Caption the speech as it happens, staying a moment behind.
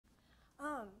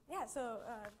Yeah, so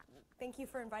thank you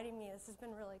for inviting me. This has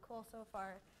been really cool so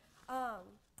far.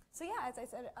 So yeah, as I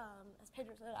said, as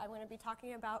Pedro said, I'm going to be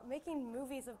talking about making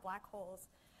movies of black holes.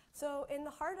 So in the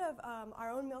heart of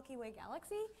our own Milky Way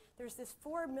galaxy, there's this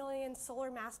 4 million solar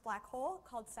mass black hole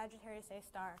called Sagittarius A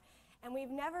star. And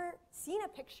we've never seen a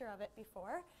picture of it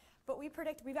before, but we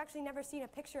predict we've actually never seen a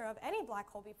picture of any black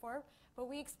hole before, but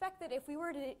we expect that if we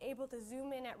were able to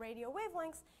zoom in at radio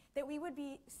wavelengths, that we would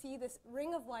see this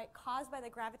ring of light caused by the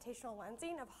gravitational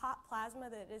lensing of hot plasma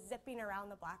that is zipping around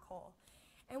the black hole.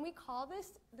 And we call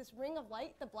this ring of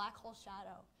light the black hole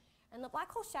shadow. And the black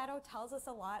hole shadow tells us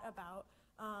a lot about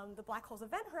the black hole's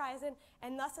event horizon,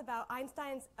 and thus about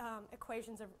Einstein's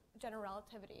equations of general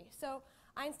relativity. So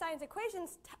Einstein's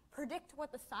equations predict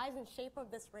what the size and shape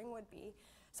of this ring would be.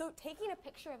 So taking a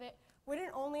picture of it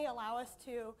wouldn't only allow us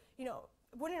to,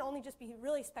 wouldn't only just be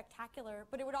really spectacular,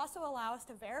 but it would also allow us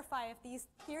to verify if these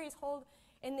theories hold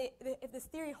if this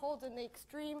theory holds in the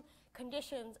extreme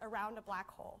conditions around a black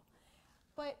hole.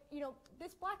 But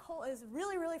this black hole is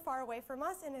really, really far away from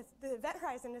us, and the event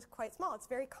horizon is quite small. It's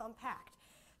very compact.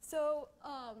 So,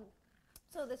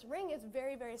 so this ring is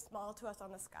very, very small to us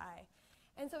on the sky.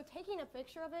 And so taking a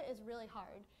picture of it is really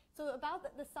hard. So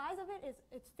about the size of it is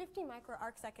it's 50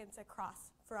 microarcseconds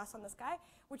across for us on the sky,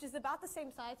 which is about the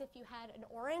same size if you had an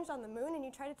orange on the moon and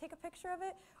you try to take a picture of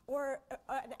it, or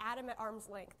an atom at arm's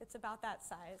length. It's about that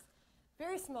size.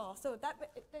 Very small, so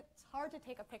that's hard to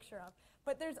take a picture of.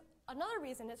 But there's another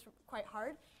reason it's quite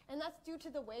hard, and that's due to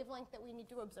the wavelength that we need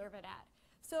to observe it at.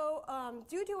 So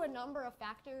due to a number of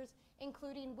factors,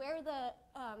 including where the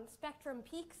spectrum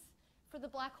peaks for the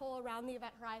black hole around the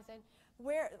event horizon,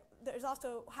 where there's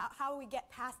also how we get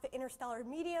past the interstellar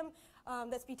medium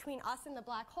that's between us and the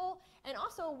black hole, and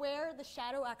also where the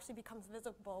shadow actually becomes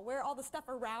visible, where all the stuff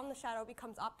around the shadow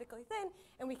becomes optically thin,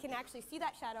 and we can actually see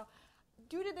that shadow.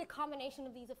 Due to the combination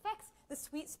of these effects, the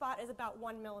sweet spot is about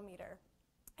 1 millimeter.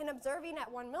 And observing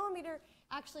at 1 millimeter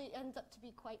actually ends up to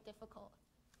be quite difficult.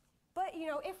 But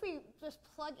if we just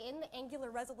plug in the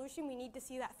angular resolution we need to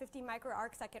see that 50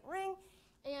 microarcsecond ring,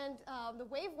 and the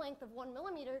wavelength of 1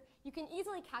 millimeter, you can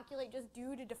easily calculate, just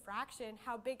due to diffraction,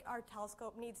 how big our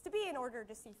telescope needs to be in order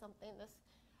to see something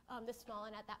this small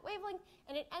and at that wavelength,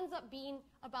 and it ends up being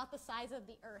about the size of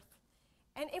the Earth.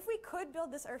 And if we could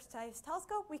build this Earth-sized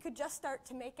telescope, we could just start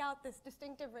to make out this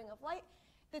distinctive ring of light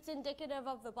that's indicative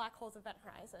of the black hole's event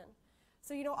horizon.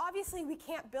 So obviously we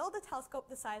can't build a telescope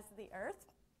the size of the Earth,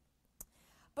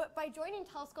 but by joining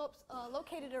telescopes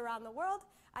located around the world,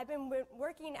 I've been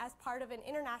working as part of an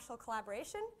international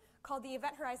collaboration called the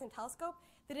Event Horizon Telescope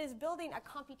that is building a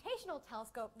computational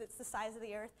telescope that's the size of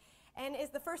the Earth and is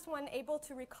the first one able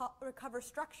to recover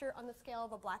structure on the scale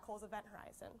of a black hole's event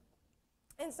horizon.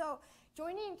 And so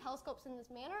joining telescopes in this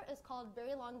manner is called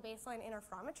Very Long Baseline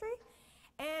Interferometry.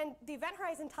 And the Event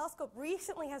Horizon Telescope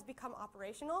recently has become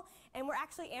operational, and we're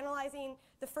actually analyzing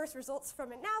the first results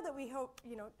from it now that we hope,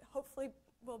 hopefully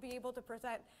we'll be able to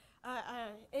present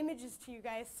images to you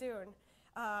guys soon,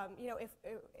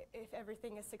 if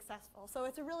everything is successful. So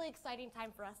it's a really exciting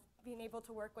time for us being able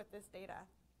to work with this data.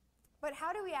 But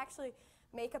how do we actually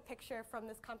make a picture from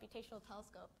this computational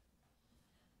telescope?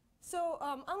 So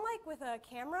unlike with a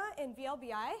camera in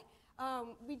VLBI,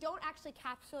 we don't actually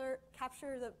capture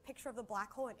the picture of the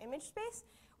black hole in image space.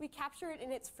 We capture it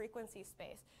in its frequency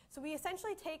space. So we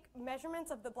essentially take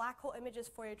measurements of the black hole image's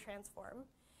Fourier transform.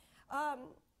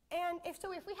 And if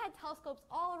we had telescopes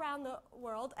all around the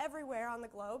world, everywhere on the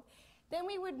globe, then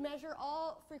we would measure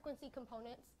all frequency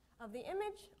components of the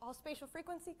image, all spatial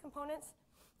frequency components.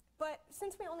 But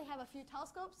since we only have a few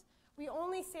telescopes, we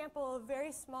only sample a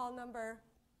very small number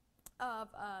of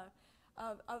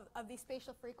these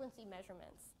spatial frequency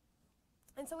measurements.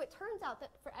 And so it turns out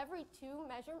that for every 2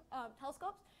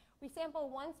 telescopes, we sample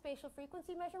 1 spatial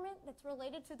frequency measurement that's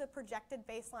related to the projected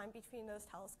baseline between those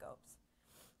telescopes.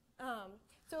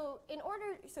 So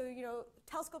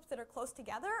telescopes that are close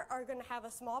together are going to have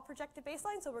a small projected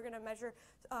baseline, so we're going to measure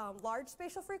large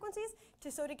spatial frequencies.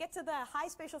 So to get to the high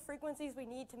spatial frequencies we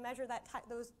need to measure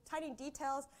those tiny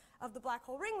details of the black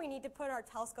hole ring, we need to put our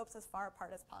telescopes as far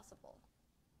apart as possible.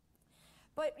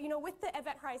 But with the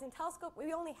Event Horizon Telescope,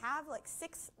 we only have like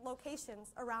 6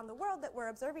 locations around the world that we're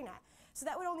observing at. So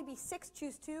that would only be 6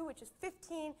 choose 2, which is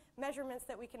 15 measurements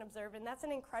that we can observe, and that's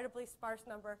an incredibly sparse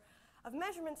number of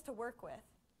measurements to work with.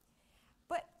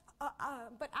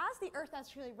 But as the Earth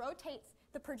actually rotates,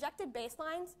 the projected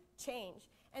baselines change.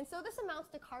 And so this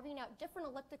amounts to carving out different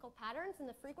elliptical patterns in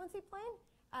the frequency plane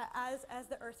as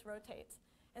the Earth rotates.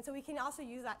 And so we can also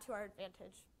use that to our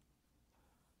advantage.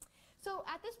 So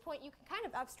at this point, you can kind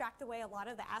of abstract away a lot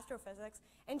of the astrophysics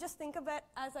and just think of it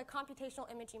as a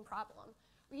computational imaging problem,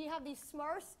 we have these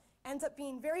sparse, ends up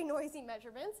being very noisy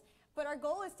measurements, but our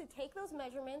goal is to take those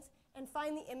measurements and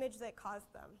find the image that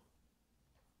caused them.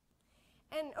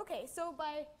 And okay, so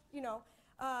by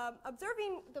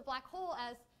observing the black hole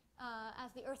as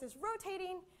the Earth is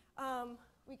rotating,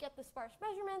 we get the sparse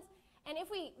measurements. And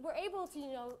if we were able to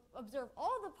observe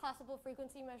all the possible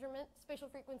frequency measurements, spatial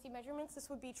frequency measurements, this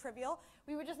would be trivial.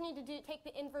 We would just need to take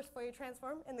the inverse Fourier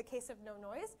transform in the case of no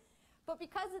noise. But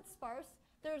because it's sparse,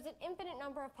 there's an infinite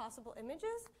number of possible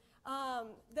images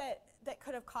that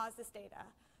could have caused this data.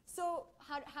 So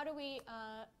how do we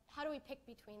pick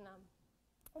between them?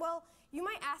 Well, you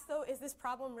might ask, though, is this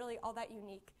problem really all that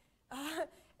unique?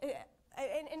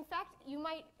 In fact, you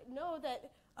might know that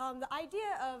the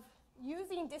idea of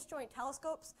using disjoint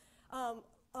telescopes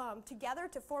together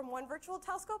to form one virtual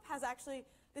telescope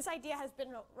this idea has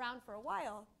been around for a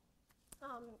while,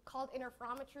 called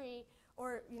interferometry,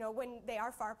 or when they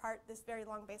are far apart, this very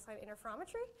long baseline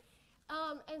interferometry.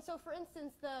 And so, for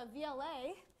instance, the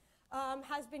VLA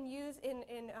has been used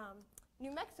in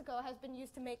New Mexico, has been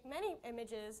used to make many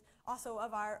images also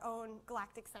of our own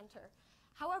galactic center.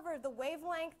 However, the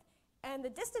wavelength and the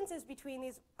distances between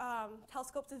these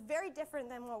telescopes is very different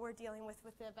than what we're dealing with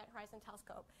the Event Horizon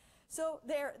Telescope. So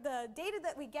the data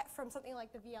that we get from something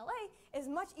like the VLA is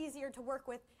much easier to work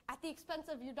with at the expense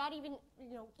of you're not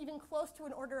even close to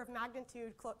an order of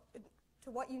magnitude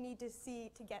to what you need to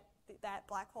see to get that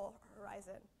black hole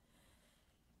horizon.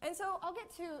 And so I'll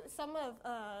get to some of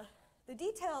the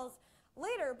details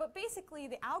later, but basically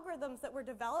the algorithms that were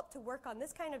developed to work on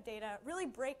this kind of data really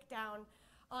break down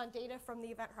on data from the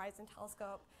Event Horizon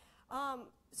Telescope.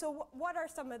 So what are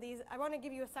some of these? I want to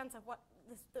give you a sense of what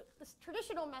this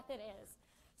traditional method is.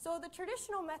 So the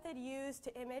traditional method used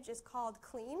to image is called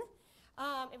CLEAN.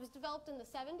 It was developed in the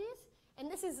 70s,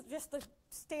 and this is just the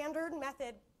standard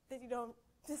method that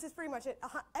this is pretty much it.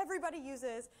 Everybody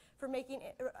uses for making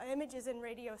images in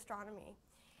radio astronomy.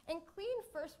 And CLEAN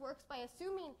first works by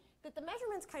assuming that the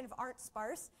measurements kind of aren't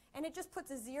sparse, and it just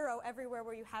puts a 0 everywhere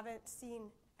where you haven't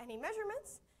seen any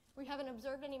measurements, we haven't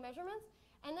observed any measurements,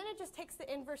 and then it just takes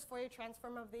the inverse Fourier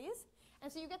transform of these.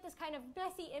 And so you get this kind of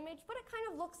messy image, but it kind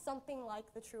of looks something like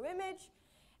the true image.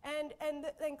 And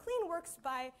then CLEAN works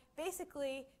by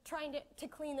basically trying to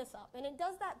clean this up. And it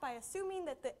does that by assuming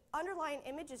that the underlying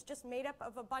image is just made up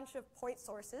of a bunch of point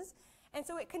sources. And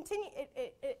so it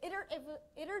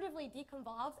iteratively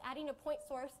deconvolves, adding a point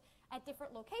source at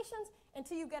different locations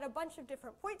until you get a bunch of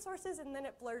different point sources, and then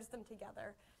it blurs them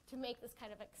together to make this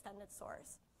kind of extended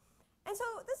source. And so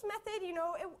this method,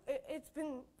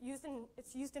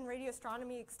 it's used in radio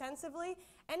astronomy extensively,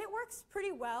 and it works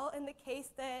pretty well in the case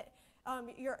that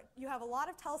you have a lot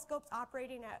of telescopes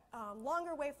operating at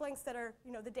longer wavelengths that are,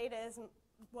 the data isn't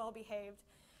well behaved.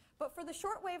 But for the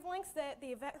short wavelengths that the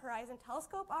Event Horizon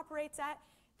Telescope operates at,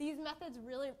 these methods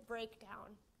really break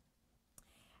down.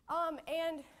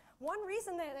 And one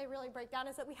reason that they really break down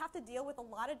is that we have to deal with a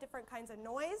lot of different kinds of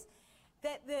noise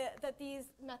that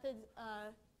these methods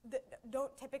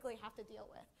don't typically have to deal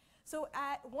with. So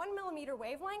at 1 millimeter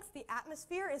wavelengths, the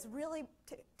atmosphere is really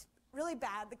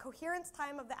bad. The coherence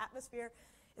time of the atmosphere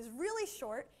is really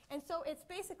short, and so it's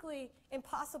basically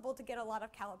impossible to get a lot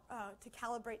of to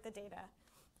calibrate the data,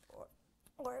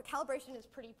 or calibration is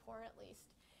pretty poor at least.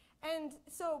 And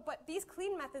so, but these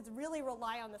CLEAN methods really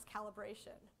rely on this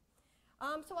calibration.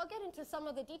 So I'll get into some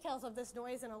of the details of this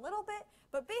noise in a little bit,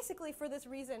 but basically for this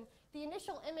reason, the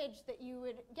initial image that you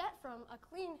would get from a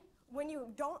CLEAN, when you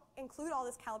don't include all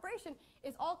this calibration,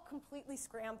 is all completely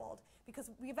scrambled, because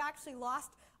we've actually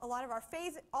lost a lot of our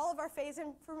all of our phase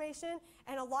information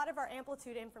and a lot of our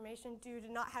amplitude information due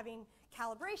to not having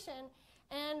calibration.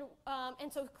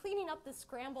 And so cleaning up this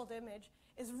scrambled image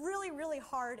is really, really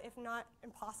hard, if not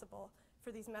impossible,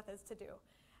 for these methods to do.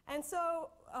 And so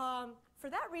for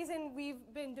that reason,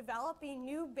 we've been developing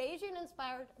new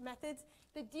Bayesian-inspired methods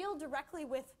that deal directly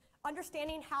with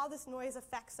understanding how this noise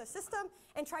affects a system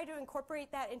and try to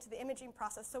incorporate that into the imaging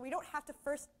process. So we don't have to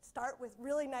first start with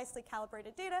really nicely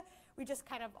calibrated data. We just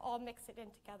kind of all mix it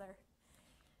in together.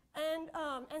 And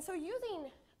so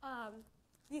using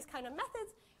these kind of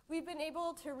methods, we've been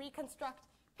able to reconstruct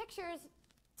pictures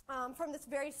from this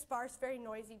very sparse, very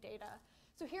noisy data.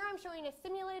 So here I'm showing a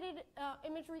simulated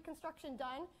image reconstruction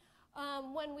done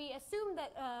when we assume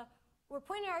that we're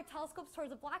pointing our telescopes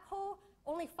towards a black hole,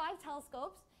 only 5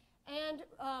 telescopes, and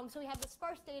so we have the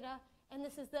sparse data, and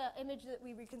this is the image that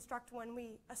we reconstruct when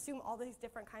we assume all these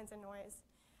different kinds of noise.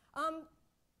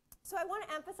 So I want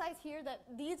to emphasize here that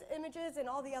these images and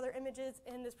all the other images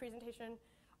in this presentation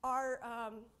are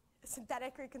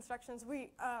synthetic reconstructions.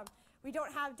 We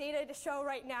don't have data to show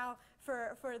right now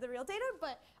for the real data,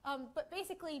 but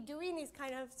basically doing these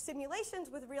kind of simulations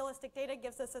with realistic data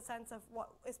gives us a sense of what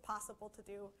is possible to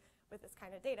do with this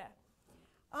kind of data.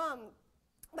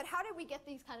 But how did we get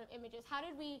these kind of images? How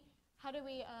did we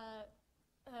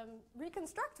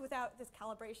reconstruct without this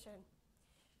calibration?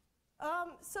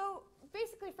 So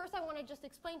basically, first I want to just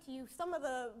explain to you some of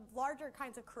the larger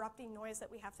kinds of corrupting noise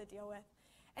that we have to deal with.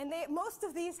 And most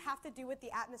of these have to do with the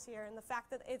atmosphere and the fact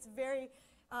that it's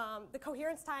the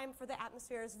coherence time for the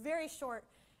atmosphere is very short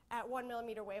at 1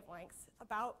 millimeter wavelengths,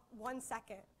 about 1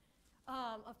 second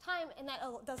of time, and that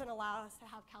doesn't allow us to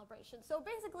have calibration. So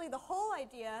basically, the whole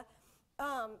idea,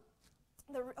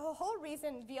 the whole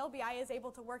reason VLBI is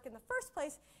able to work in the first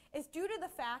place is due to the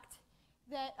fact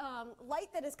that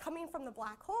light that is coming from the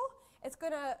black hole, it's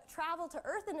going to travel to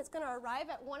Earth and it's going to arrive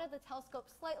at one of the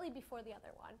telescopes slightly before the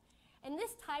other one. And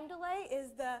this time delay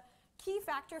is the key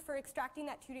factor for extracting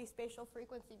that 2D spatial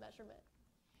frequency measurement.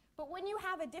 But when you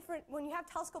have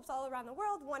telescopes all around the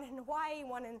world, one in Hawaii,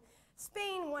 one in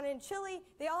Spain, one in Chile,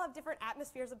 they all have different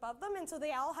atmospheres above them, and so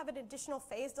they all have an additional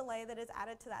phase delay that is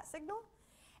added to that signal,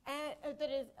 and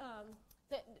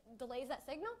that delays that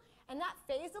signal. And that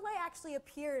phase delay actually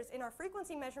appears in our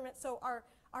frequency measurement, so our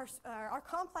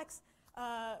complex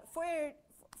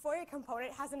Fourier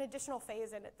component has an additional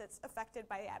phase in it that's affected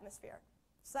by the atmosphere.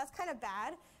 So that's kind of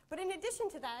bad. But in addition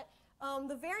to that,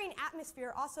 the varying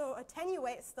atmosphere also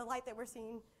attenuates the light that we're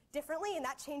seeing differently, and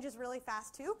that changes really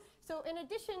fast too. So in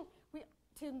addition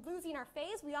to losing our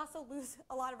phase, we also lose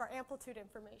a lot of our amplitude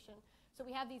information. So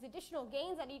we have these additional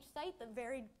gains at each site that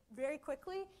vary very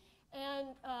quickly,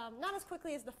 and not as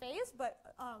quickly as the phase, but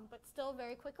still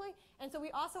very quickly. And so we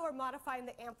also are modifying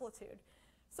the amplitude.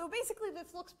 So basically,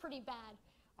 this looks pretty bad.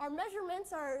 Our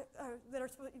measurements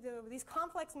these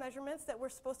complex measurements that we're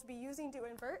supposed to be using to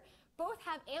invert both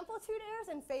have amplitude errors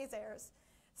and phase errors.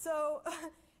 So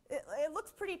it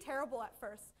looks pretty terrible at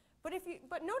first. But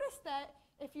notice that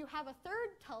if you have a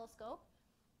third telescope,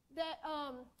 that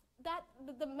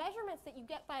the measurements that you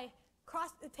get by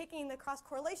taking the cross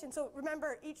correlation. So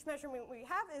remember, each measurement we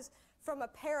have is from a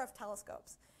pair of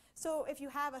telescopes. So if you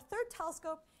have a third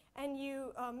telescope and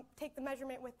you take the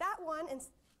measurement with that one, and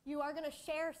you are going to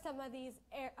share some of these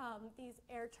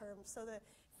error terms. So that,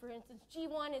 for instance,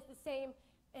 G1 is the same,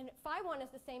 and phi1 is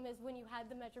the same as when you had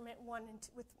the measurement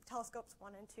with telescopes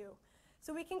 1 and 2.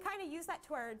 So we can kind of use that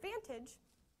to our advantage.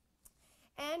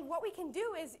 And what we can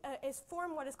do is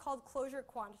form what is called closure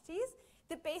quantities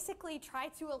that basically try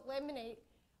to eliminate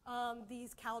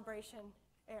these calibration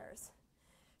errors.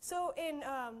 So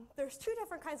there's two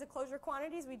different kinds of closure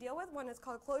quantities we deal with. One is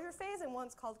called closure phase, and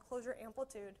one's called closure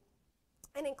amplitude.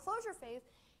 And in closure phase,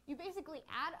 you basically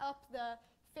add up the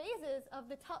phases of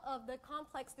the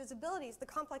complex visibilities, the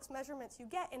complex measurements you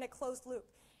get in a closed loop.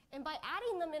 And by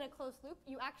adding them in a closed loop,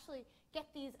 you actually get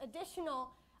these additional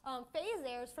phase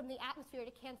errors from the atmosphere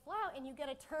to cancel out, and you get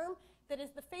a term that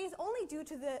is the phase only due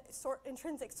to the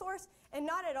intrinsic source and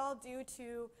not at all due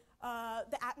to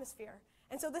the atmosphere.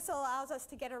 And so this allows us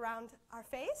to get around our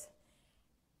phase.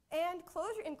 And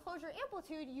in closure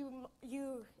amplitude,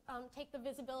 you take the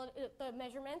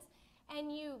measurements,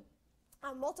 and you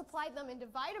multiply them and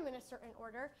divide them in a certain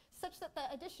order, such that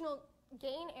the additional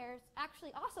gain errors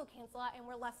actually also cancel out, and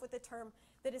we're left with a term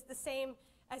that is the same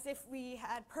as if we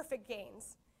had perfect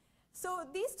gains. So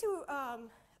these two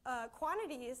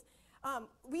quantities,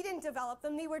 we didn't develop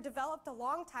them. They were developed a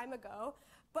long time ago,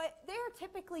 but they are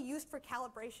typically used for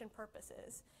calibration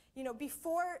purposes. You know,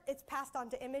 before it's passed on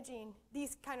to imaging,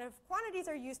 these kind of quantities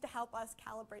are used to help us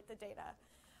calibrate the data.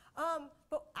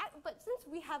 But since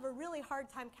we have a really hard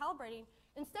time calibrating,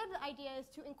 instead the idea is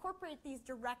to incorporate these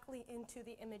directly into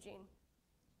the imaging.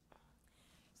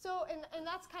 So, and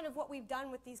that's kind of what we've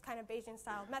done with these kind of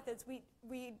Bayesian-style methods.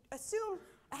 We assume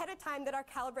ahead of time that our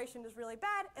calibration is really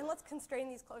bad, and let's constrain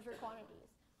these closure quantities.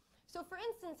 So for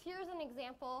instance, here's an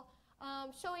example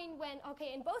showing when,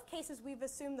 okay, in both cases we've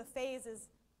assumed the phase is,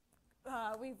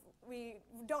 we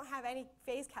don't have any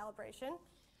phase calibration.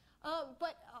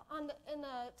 But in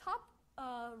the top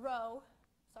row,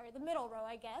 sorry, the middle row,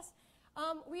 I guess,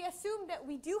 we assume that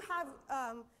we do have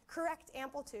correct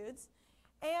amplitudes.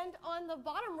 And on the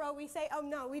bottom row, we say, oh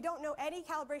no, we don't know any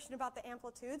calibration about the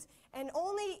amplitudes, and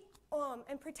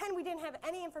and pretend we didn't have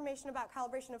any information about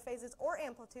calibration of phases or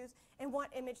amplitudes, and what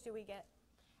image do we get?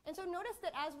 And so notice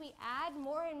that as we add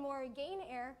more and more gain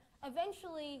error,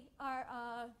 eventually our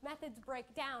methods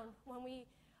break down when we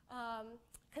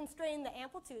constrain the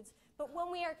amplitudes. But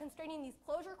when we are constraining these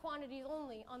closure quantities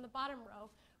only on the bottom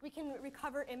row, we can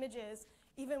recover images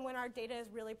even when our data is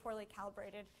really poorly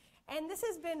calibrated. And this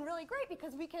has been really great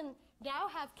because we can now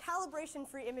have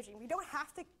calibration-free imaging. We don't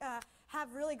have to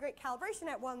have really great calibration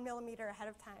at 1 millimeter ahead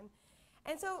of time.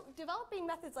 And so developing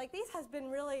methods like these has been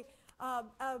really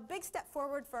a big step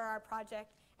forward for our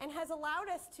project and has allowed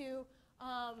us to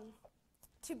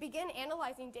begin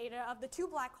analyzing data of the 2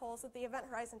 black holes that the Event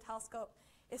Horizon Telescope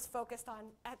is focused on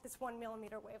at this 1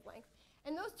 millimeter wavelength.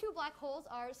 And those 2 black holes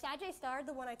are Sagittarius star,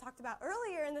 the one I talked about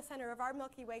earlier in the center of our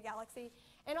Milky Way galaxy,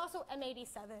 and also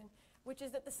M87, which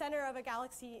is at the center of a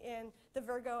galaxy in the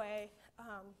Virgo A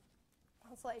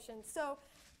constellation. So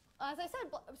as I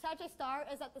said, Sagittarius star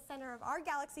is at the center of our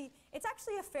galaxy. It's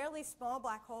actually a fairly small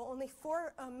black hole, only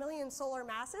 4 million solar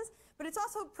masses, but it's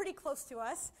also pretty close to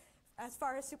us as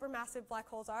far as supermassive black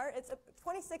holes are. It's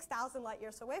 26,000 light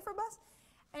years away from us.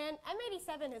 And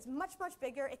M87 is much, much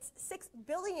bigger. It's 6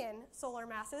 billion solar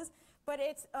masses, but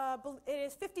it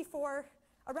is 54,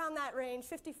 around that range,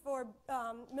 54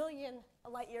 million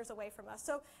light years away from us.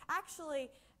 So actually,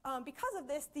 because of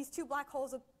this, these 2 black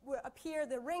holes appear,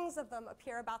 the rings of them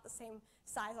appear about the same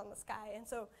size on the sky. And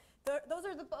so those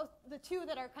are the 2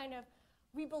 that are kind of,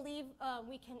 we believe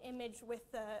we can image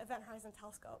with the Event Horizon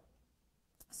Telescope.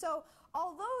 So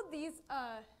although these,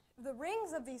 the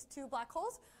rings of these 2 black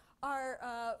holes are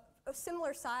a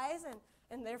similar size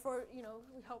and therefore,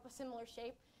 we hope a similar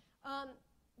shape,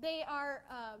 they are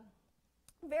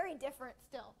very different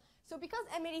still. So because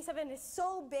M87 is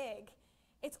so big,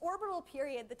 its orbital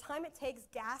period, the time it takes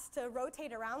gas to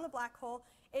rotate around the black hole,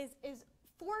 is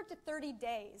 4 to 30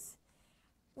 days.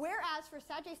 Whereas for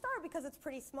Sagittarius star, because it's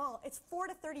pretty small, it's 4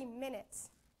 to 30 minutes.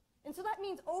 And so that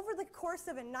means over the course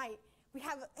of a night, we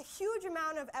have a huge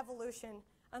amount of evolution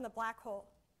on the black hole.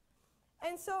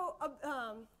 And so,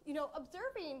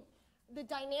 observing the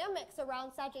dynamics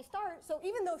around Sagittarius star, so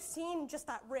even though seeing just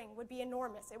that ring would be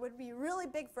enormous, it would be really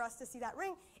big for us to see that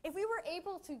ring, if we were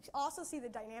able to also see the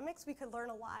dynamics, we could learn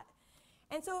a lot.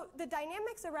 And so the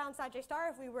dynamics around Sagittarius star,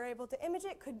 if we were able to image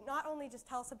it, could not only just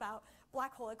tell us about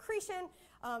black hole accretion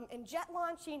and jet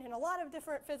launching and a lot of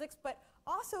different physics, but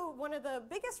also one of the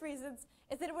biggest reasons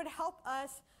is that it would help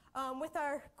us with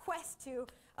our quest to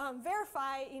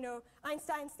verify,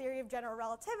 Einstein's theory of general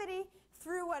relativity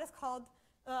through what is called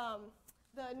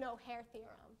the no-hair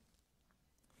theorem.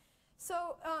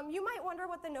 So you might wonder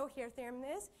what the no-hair theorem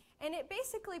is, and it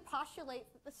basically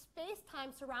postulates that the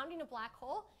space-time surrounding a black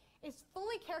hole is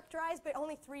fully characterized by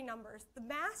only 3 numbers: the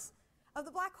mass of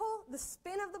the black hole, the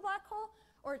spin of the black hole,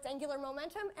 or its angular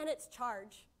momentum, and its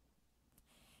charge.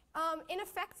 In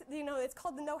effect, it's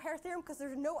called the no-hair theorem because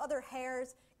there's no other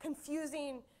hairs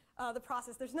confusing the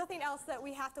process. There's nothing else that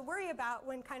we have to worry about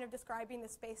when kind of describing the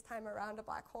space-time around a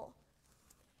black hole.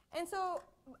 And so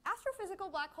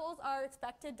astrophysical black holes are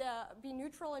expected to be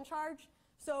neutral in charge,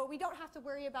 so we don't have to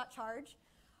worry about charge.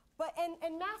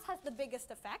 And mass has the biggest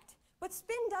effect, but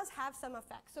spin does have some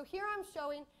effect. So here I'm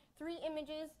showing 3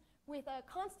 images with a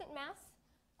constant mass,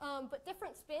 but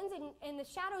different spins, and the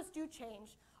shadows do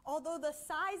change, although the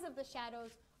size of the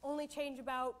shadows only change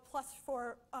about plus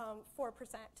 4%.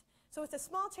 So it's a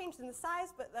small change in the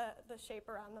size, but the shape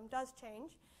around them does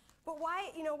change. But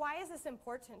why is this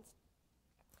important?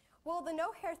 Well, the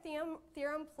no-hair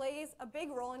theorem plays a big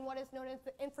role in what is known as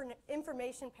the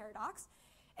information paradox.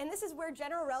 And this is where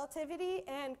general relativity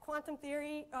and quantum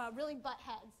theory really butt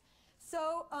heads.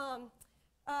 So,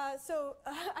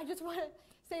 I just want to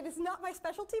say this is not my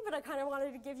specialty, but I kind of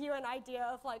wanted to give you an idea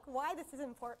of why this is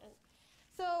important.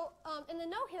 So in the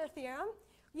no-hair theorem,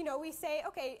 we say,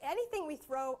 okay, anything we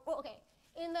throw,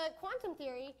 in the quantum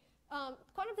theory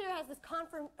has this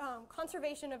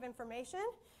conservation of information,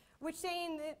 which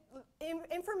saying that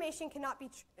information cannot be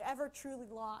ever truly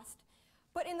lost.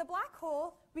 But in the black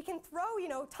hole, we can throw,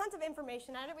 tons of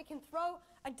information at it. We can throw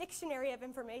a dictionary of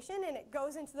information, and it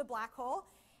goes into the black hole.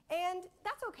 And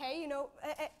that's okay,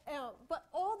 but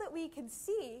all that we can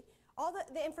see, all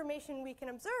the information we can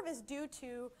observe is due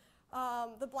to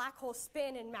the black hole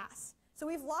spin and mass. So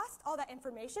we've lost all that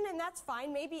information, and that's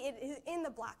fine. Maybe it is in the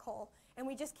black hole, and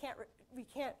we just can't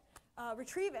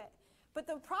retrieve it. But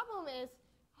the problem is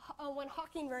when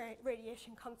Hawking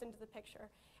radiation comes into the picture.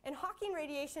 And Hawking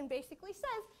radiation basically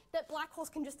says that black holes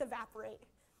can just evaporate.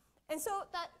 And so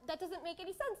that doesn't make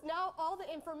any sense. Now all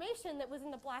the information that was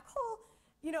in the black hole,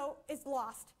 is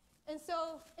lost. And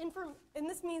so, and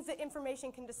this means that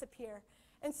information can disappear.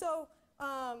 And so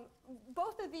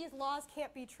both of these laws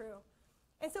can't be true.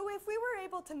 And so if we were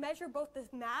able to measure both the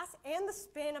mass and the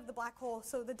spin of the black hole,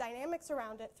 so the dynamics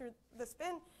around it through the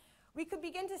spin, we could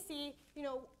begin to see,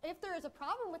 if there is a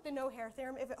problem with the no-hair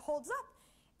theorem, if it holds up.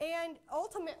 And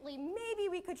ultimately, maybe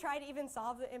we could try to even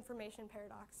solve the information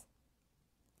paradox.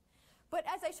 But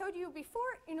as I showed you before,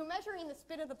 measuring the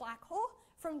spin of the black hole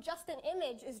from just an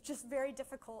image is just very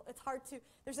difficult. It's hard to,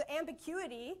 there's an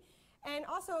ambiguity, and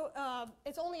also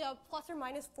it's only a plus or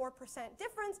minus 4%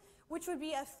 difference, which would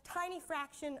be a tiny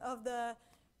fraction of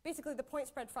basically the point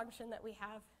spread function that we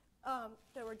have,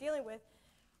 that we're dealing with.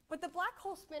 But the black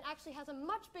hole spin actually has a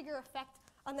much bigger effect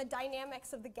on the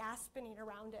dynamics of the gas spinning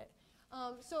around it.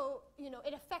 So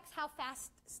it affects how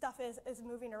fast stuff is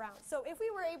moving around. So if we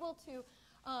were able to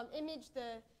image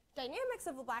the dynamics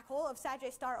of a black hole, of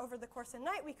Sagittarius star over the course of the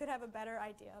night, we could have a better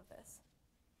idea of this.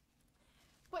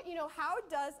 But how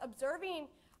does observing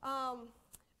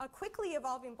a quickly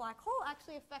evolving black hole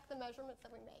actually affect the measurements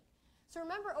that we make? So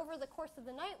remember, over the course of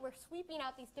the night, we're sweeping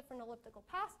out these different elliptical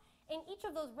paths, and each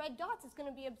of those red dots is going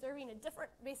to be observing a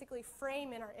different, basically,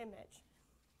 frame in our image.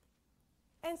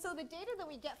 And so the data that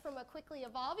we get from a quickly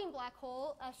evolving black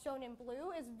hole, as shown in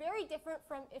blue, is very different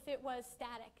from if it was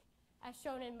static, as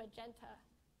shown in magenta.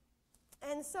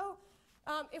 And so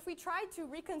if we tried to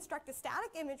reconstruct a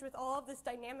static image with all of this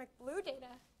dynamic blue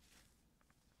data,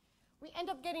 we end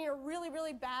up getting a really,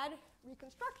 really bad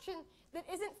reconstruction that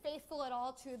isn't faithful at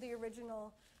all to the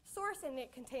original source, and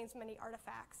it contains many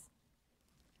artifacts.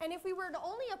 And if we were to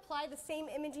only apply the same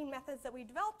imaging methods that we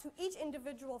developed to each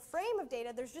individual frame of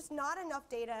data, there's just not enough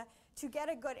data to get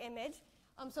a good image.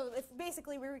 So it's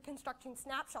basically we're reconstructing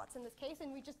snapshots in this case,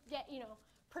 and we just get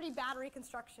pretty bad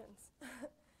reconstructions.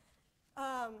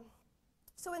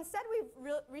 So instead,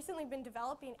 we've recently been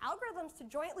developing algorithms to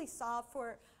jointly solve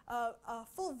for a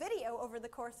full video over the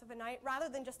course of a night rather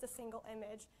than just a single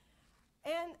image.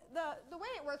 And the way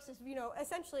it works is,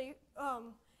 essentially,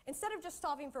 instead of just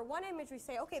solving for one image, we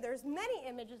say, okay, there's many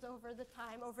images over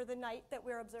the night that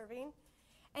we're observing,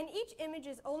 and each image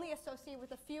is only associated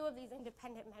with a few of these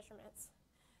independent measurements.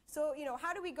 So,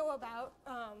 how do we go about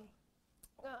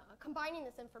combining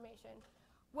this information?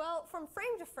 Well, from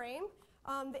frame to frame,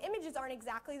 the images aren't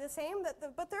exactly the same,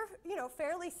 but they're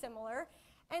fairly similar.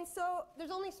 And so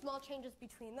there's only small changes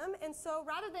between them. And so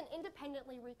rather than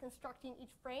independently reconstructing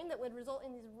each frame that would result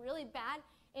in these really bad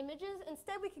images,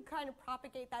 instead we can kind of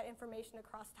propagate that information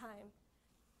across time.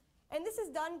 And this is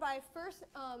done by first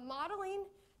modeling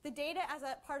the data as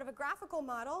a part of a graphical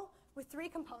model with 3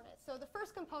 components. So the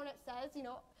first component says,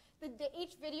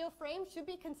 each video frame should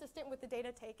be consistent with the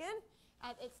data taken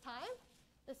at its time.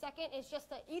 The second is just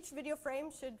that each video frame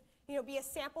should be a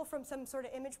sample from some sort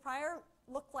of image prior,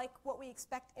 look like what we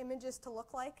expect images to look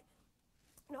like,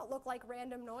 not look like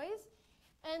random noise.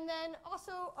 And then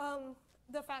also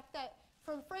the fact that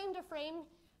from frame to frame,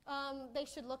 they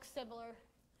should look similar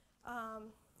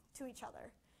to each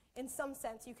other. In some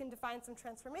sense, you can define some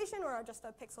transformation or just a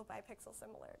pixel by pixel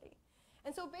similarity.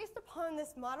 And so based upon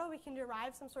this model, we can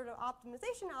derive some sort of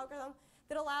optimization algorithm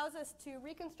that allows us to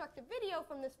reconstruct a video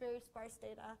from this very sparse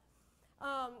data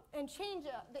and change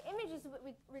the images that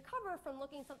we recover from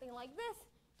looking something like this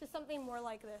to something more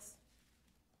like this.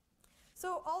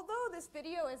 So although this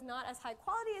video is not as high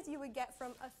quality as you would get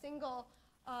from a single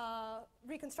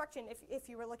reconstruction if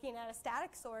you were looking at a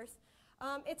static source,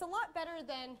 it's a lot better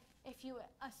than if you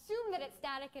assume that it's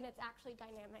static and it's actually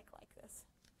dynamic like this.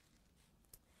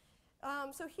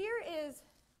 So here is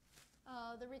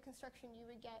the reconstruction you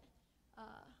would get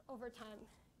over time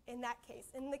in that case,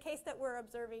 in the case that we're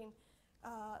observing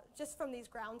just from these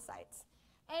ground sites.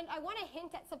 And I want to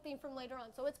hint at something from later on.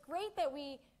 So it's great that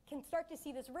we can start to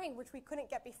see this ring, which we couldn't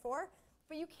get before,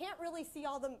 but you can't really see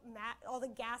all the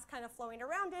gas kind of flowing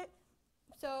around it.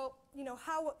 So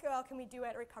how well can we do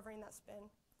at recovering that spin?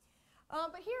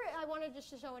 But here I wanted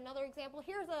just to show another example.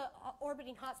 Here's a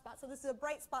orbiting hotspot. So this is a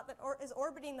bright spot that is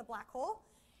orbiting the black hole.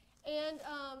 And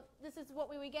this is what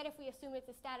we would get if we assume it's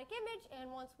a static image,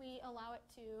 and once we allow it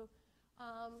to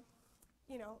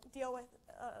deal with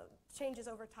changes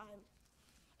over time.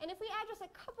 And if we add just a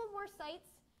couple more sites,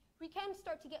 we can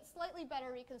start to get slightly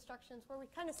better reconstructions where we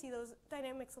kind of see those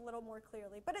dynamics a little more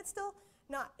clearly. But it's still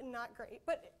not great.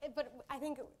 But I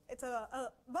think it's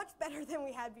a much better than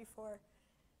we had before.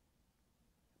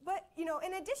 But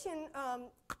in addition,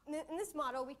 in this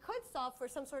model, we could solve for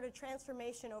some sort of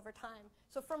transformation over time.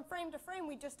 So from frame to frame,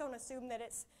 we just don't assume that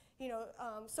it's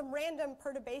some random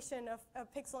perturbation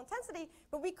of pixel intensity,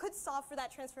 but we could solve for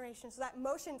that transformation, so that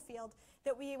motion field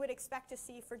that we would expect to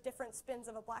see for different spins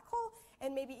of a black hole,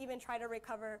 and maybe even try to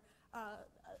recover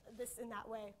this in that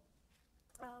way.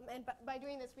 And by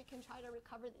doing this, we can try to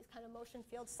recover these kind of motion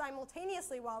fields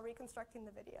simultaneously while reconstructing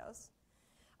the videos.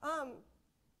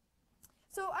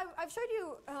 So I've showed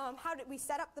you how we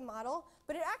set up the model,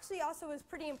 but it actually also is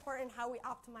pretty important how we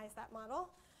optimize that model.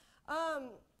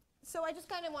 So I just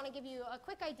kind of want to give you a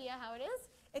quick idea how it is.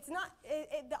 it's not,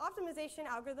 the optimization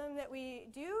algorithm that we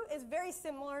do is very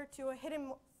similar to a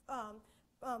hidden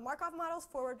Markov model's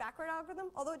forward-backward algorithm,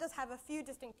 although it does have a few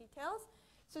distinct details.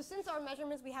 So since our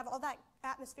measurements, we have all that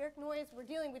atmospheric noise, we're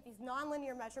dealing with these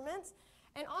nonlinear measurements,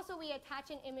 and also we attach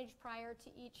an image prior to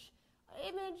each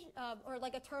image, or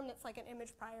like a term that's like an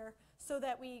image prior, so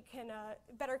that we can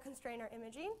better constrain our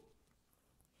imaging.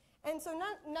 And so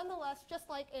nonetheless, just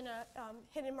like in a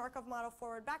hidden Markov model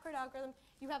forward-backward algorithm,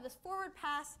 you have this forward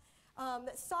pass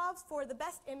that solves for the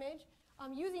best image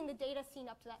using the data seen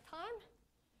up to that time.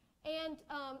 And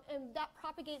that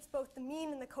propagates both the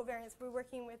mean and the covariance. We're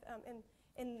working with,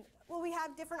 well, we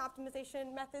have different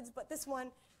optimization methods, but this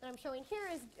one that I'm showing here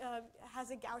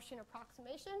has a Gaussian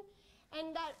approximation.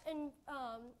 And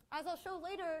as I'll show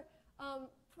later,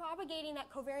 propagating that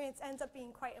covariance ends up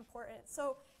being quite important.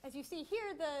 So as you see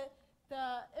here,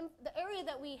 the area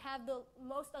that we have the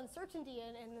most uncertainty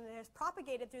in and is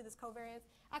propagated through this covariance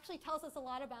actually tells us a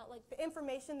lot about like the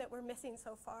information that we're missing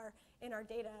so far in our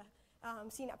data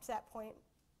seen up to that point.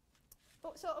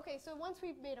 So once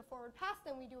we've made a forward pass,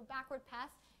 then we do a backward pass,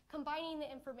 combining the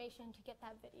information to get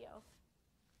that video.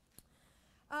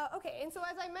 And so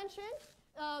as I mentioned,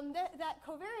 that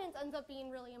covariance ends up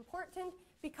being really important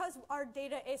because our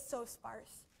data is so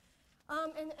sparse.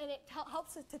 And it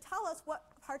helps us to tell us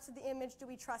what parts of the image do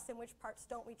we trust and which parts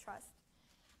don't we trust.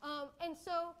 And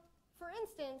so, for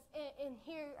instance, in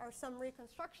here are some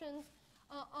reconstructions.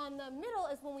 On the middle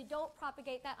is when we don't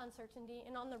propagate that uncertainty,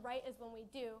 and on the right is when we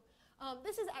do.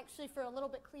 This is actually for a little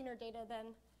bit cleaner data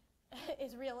than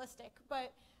is realistic.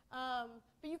 But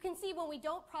you can see when we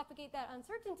don't propagate that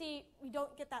uncertainty, we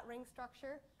don't get that ring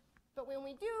structure. But when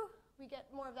we do, we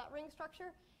get more of that ring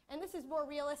structure. And this is more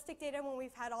realistic data when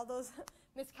we've had all those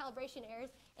miscalibration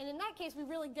errors. And in that case, we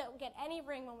really don't get any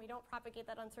ring when we don't propagate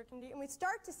that uncertainty. And we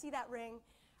start to see that ring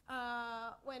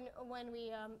when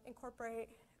we incorporate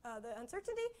the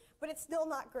uncertainty, but it's still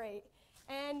not great.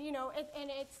 And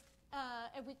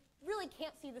and we really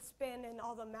can't see the spin and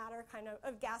all the matter kind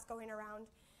of gas going around.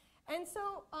 And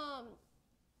so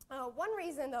one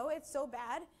reason, though, it's so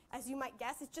bad, as you might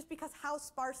guess, is just because how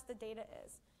sparse the data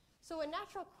is. So a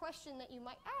natural question that you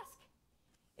might ask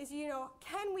is,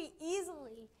 can we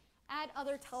easily add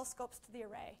other telescopes to the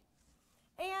array?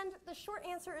 And the short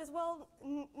answer is, well,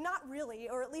 not really,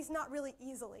 or at least not really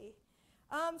easily.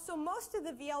 So most of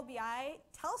the VLBI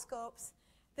telescopes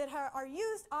that are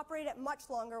used operate at much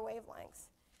longer wavelengths.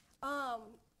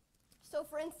 So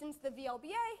for instance, the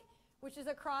VLBA, which is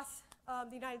across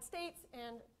the United States,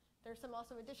 and there's some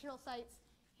also additional sites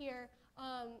here,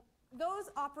 those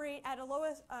operate at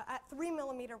at 3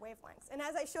 millimeter wavelengths. And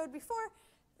as I showed before,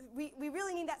 we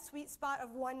really need that sweet spot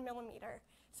of 1 millimeter.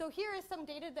 So here is some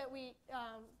data that we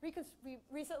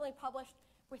recently published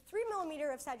with 3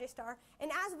 millimeter of Sagittarius star. And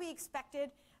as we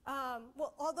expected,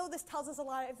 well, although this tells us a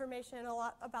lot of information, a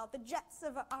lot about the jets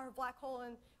of our black hole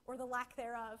or the lack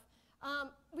thereof,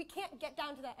 we can't get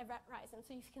down to that event horizon.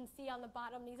 So you can see on the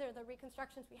bottom, these are the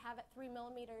reconstructions we have at 3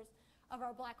 millimeters of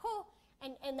our black hole.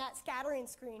 And that scattering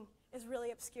screen is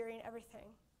really obscuring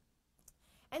everything.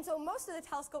 And so most of the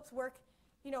telescopes work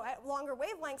at longer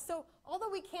wavelengths. So although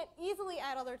we can't easily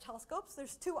add other telescopes,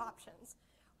 there's two options.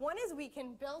 One is we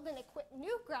can build and equip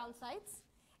new ground sites,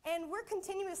 and we're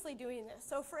continuously doing this.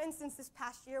 So for instance, this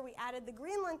past year, we added the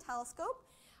Greenland telescope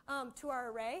to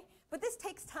our array, but this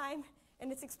takes time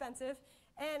and it's expensive.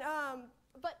 And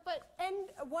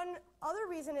one other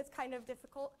reason it's kind of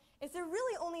difficult is there are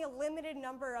really only a limited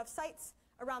number of sites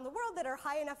around the world that are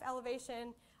high enough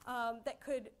elevation that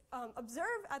could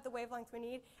observe at the wavelength we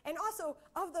need. And also,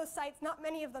 of those sites, not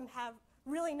many of them have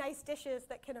really nice dishes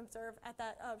that can observe at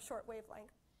that short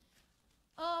wavelength.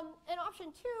 And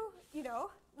option two,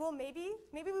 well, maybe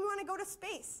we want to go to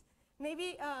space.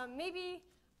 Maybe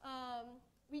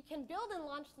we can build and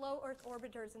launch low Earth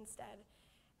orbiters instead.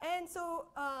 And so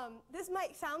this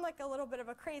might sound like a little bit of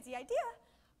a crazy idea,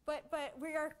 but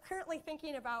we are currently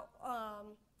thinking about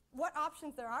what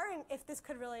options there are and if this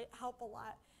could really help a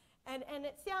lot. And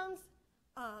it sounds,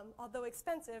 although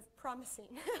expensive,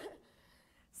 promising.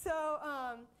 So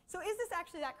is this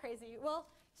actually that crazy? Well,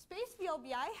 space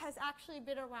VLBI has actually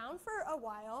been around for a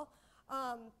while.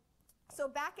 So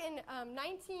back in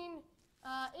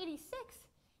 1986,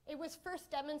 it was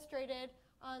first demonstrated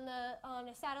on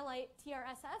a satellite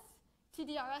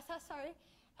TDRSS, sorry.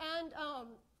 And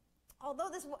although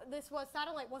this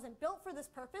satellite wasn't built for this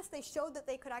purpose, they showed that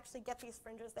they could actually get these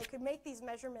fringes. They could make these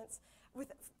measurements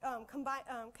with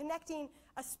connecting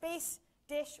a space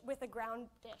dish with a ground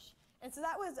dish. And so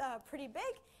that was pretty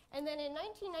big. And then in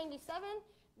 1997,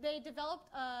 they developed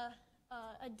a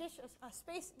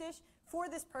space dish for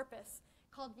this purpose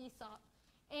called VSOP.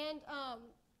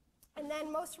 And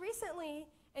then most recently,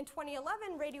 in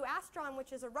 2011, Radioastron,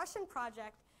 which is a Russian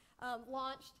project,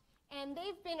 launched, and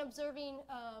they've been observing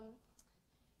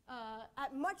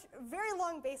at very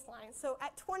long baselines. So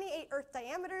at 28 Earth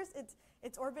diameters,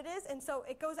 its orbit is, and so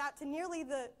it goes out to nearly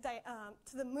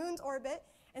to the moon's orbit,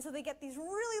 and so they get these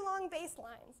really long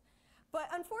baselines. But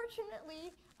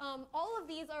unfortunately, all of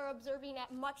these are observing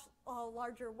at much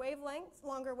longer wavelengths.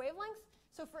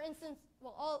 So for instance,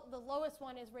 well, the lowest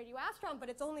one is Radioastron, but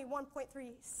it's only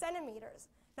 1.3 centimeters,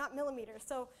 not millimeters.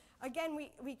 So again,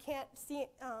 we can't see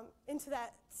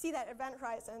see that event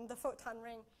horizon, the photon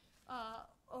ring,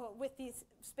 with these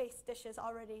space dishes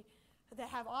already that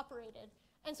have operated.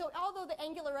 And so although the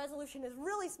angular resolution is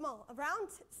really small, around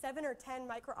 7 or 10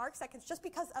 microarcseconds, just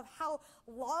because of how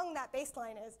long that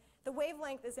baseline is, the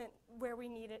wavelength isn't where we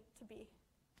need it to be.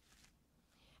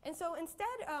 And so instead,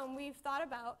 we've thought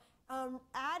about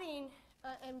adding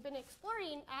and been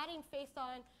exploring adding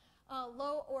phason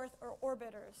low Earth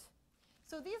orbiters.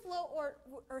 So these low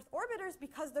Earth orbiters,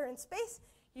 because they're in space,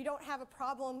 you don't have a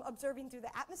problem observing through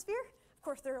the atmosphere. Of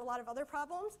course, there are a lot of other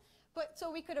problems. But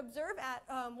so we could observe at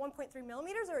 1.3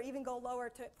 millimeters or even go lower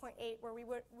to 0.8, where we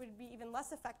would be even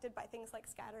less affected by things like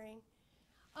scattering.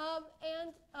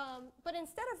 But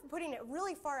instead of putting it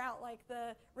really far out like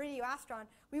the Radioastron,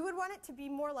 we would want it to be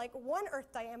more like 1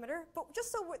 Earth diameter, but just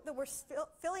so that we're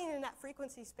filling in that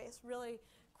frequency space really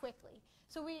quickly.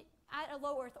 So at a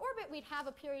low Earth orbit, we'd have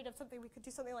a period of we could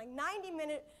do something like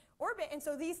 90-minute orbit, and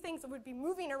so these things would be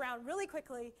moving around really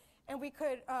quickly, and we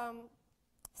could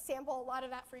sample a lot of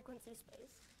that frequency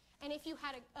space. And if you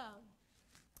had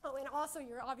and also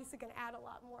you're obviously going to add a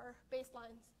lot more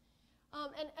baselines.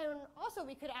 And also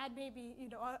we could add maybe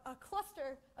a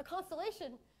cluster, a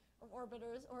constellation of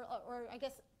orbiters, or I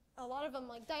guess a lot of them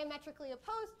like diametrically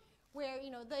opposed, where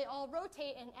they all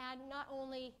rotate and add not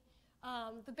only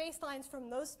the baselines from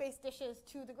those space dishes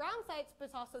to the ground sites,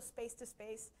 but also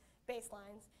space-to-space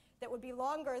baselines that would be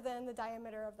longer than the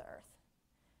diameter of the Earth.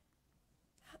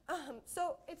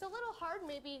 So it's a little hard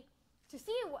maybe to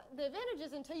see what the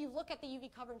advantages until you look at the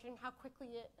UV coverage and how quickly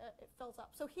it fills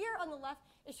up. So here on the left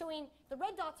is showing the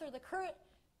red dots are the current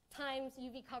times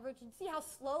UV coverage. You can see how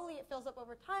slowly it fills up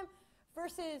over time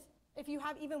versus if you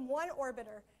have even one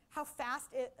orbiter, how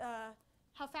fast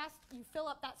you fill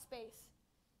up that space.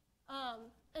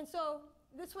 And so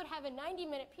this would have a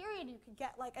 90-minute period. You could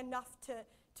get like enough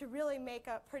to really make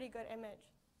a pretty good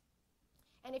image.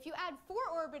 And if you add 4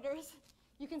 orbiters,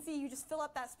 you can see you just fill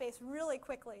up that space really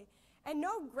quickly. And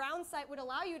no ground site would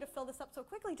allow you to fill this up so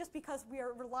quickly just because we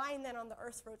are relying then on the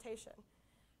Earth's rotation.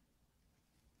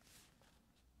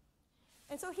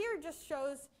 And so here just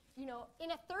shows, in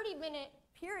a 30-minute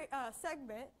period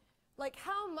segment, like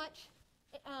how much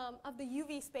of the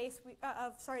UV space,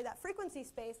 that frequency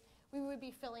space, we would be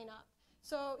filling up.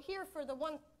 So here for the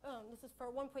this is for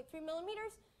 1.3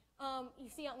 millimeters. You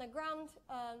see on the ground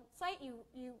site,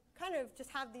 you kind of just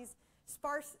have these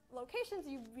sparse locations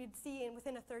you'd see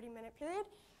within a 30-minute period.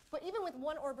 But even with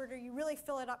 1 orbiter, you really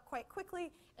fill it up quite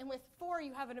quickly. And with 4,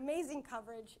 you have an amazing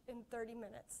coverage in 30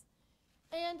 minutes.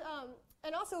 And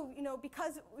also,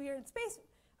 because we're in space,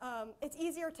 it's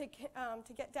easier to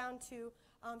get down to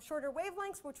shorter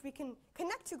wavelengths, which we can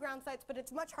connect to ground sites, but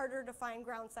it's much harder to find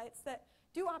ground sites that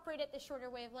do operate at this shorter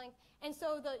wavelength. And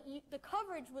so the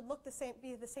coverage would look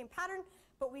be the same pattern,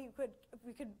 but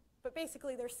but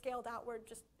basically they're scaled outward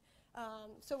just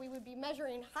so we would be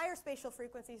measuring higher spatial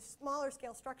frequencies, smaller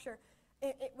scale structure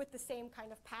with the same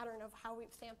kind of pattern of how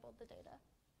we've sampled the data.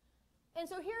 And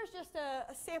so here's just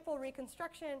a sample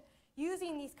reconstruction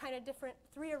using these kind of different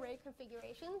 3-array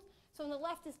configurations. So on the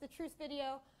left is the truth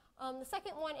video. The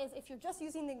second one is if you're just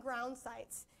using the ground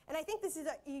sites. And I think this is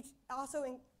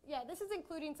this is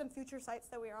including some future sites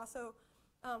that we are also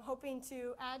hoping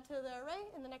to add to the array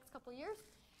in the next couple years.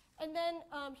 And then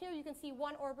here you can see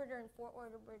 1 orbiter and 4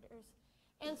 orbiters.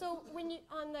 And so when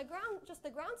on the ground, just the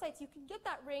ground sites, you can get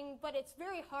that ring, but it's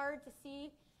very hard to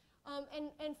see.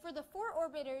 And for the 4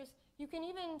 orbiters, you can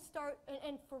even start,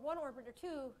 and for 1 orbiter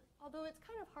too, although it's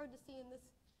kind of hard to see in this,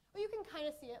 well, you can kind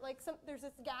of see it. Like there's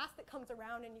this gas that comes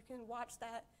around, and you can watch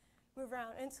that move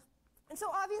around. And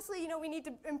so obviously, we need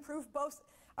to improve both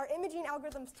our imaging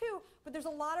algorithms too, but there's a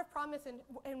lot of promise in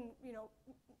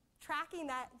tracking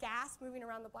that gas moving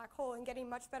around the black hole and getting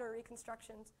much better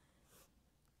reconstructions.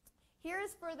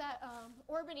 Here's for that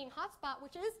orbiting hotspot,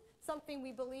 which is something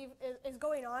we believe is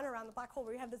going on around the black hole,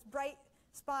 where we have this bright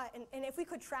spot. And if we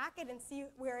could track it and see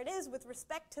where it is with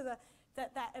respect to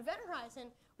that event horizon,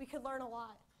 we could learn a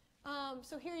lot.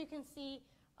 So here you can see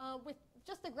with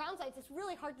just the ground sites, it's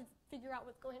really hard to figure out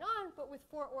what's going on, but with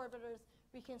 4 orbiters,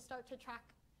 we can start to track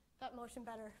that motion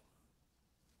better.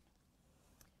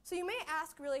 So you may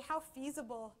ask, really, how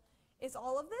feasible is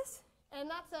all of this? And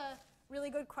that's a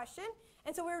really good question.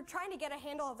 And so we're trying to get a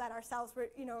handle of that ourselves. We're,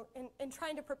 in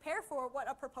trying to prepare for what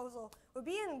a proposal would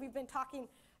be. And we've been talking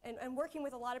and working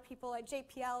with a lot of people at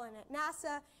JPL and at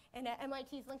NASA and at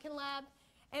MIT's Lincoln Lab.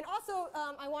 And also,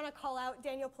 I want to call out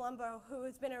Daniel Palumbo, who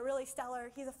has been a really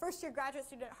stellar, he's a first-year graduate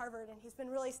student at Harvard, and he's been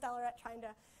really stellar at trying to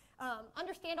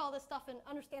understand all this stuff and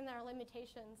understand our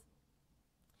limitations.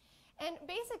 And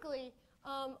basically,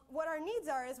 what our needs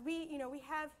are is we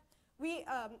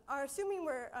are assuming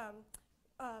we're,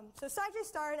 so Sij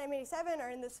star and M87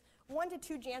 are in this 1 to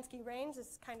 2 Jansky range.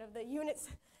 This is kind of the units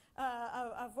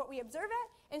of what we observe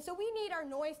at. And so we need our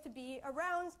noise to be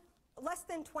around less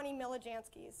than 20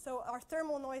 millijanskys, so our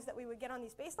thermal noise that we would get on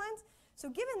these baselines. So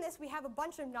given this, we have a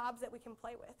bunch of knobs that we can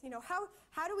play with.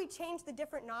 How do we change the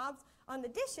different knobs on the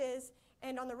dishes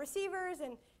and on the receivers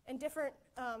and different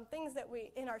things that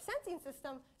in our sensing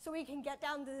system so we can get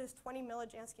down to this 20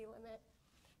 millijansky limit?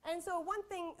 And so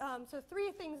so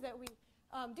 3 things that we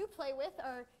do play with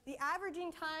are the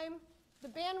averaging time, the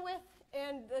bandwidth,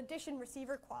 and the dish and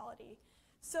receiver quality.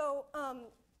 So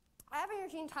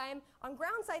averaging time on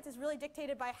ground sites is really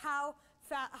dictated by how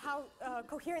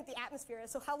coherent the atmosphere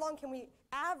is. So how long can we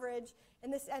average?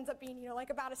 And this ends up being like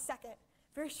about a second,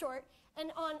 very short.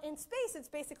 And in space, it's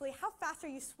basically how fast are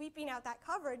you sweeping out that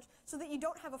coverage so that you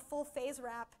don't have a full phase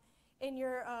wrap in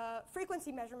your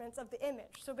frequency measurements of the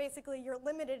image. So basically, you're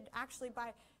limited actually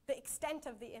by the extent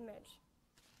of the image.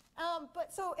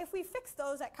 But so if we fix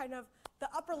those at kind of the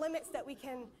upper limits that we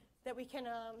can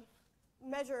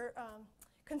measure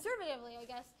conservatively, I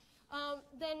guess,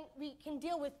 then we can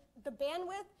deal with the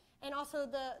bandwidth and also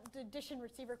the dish and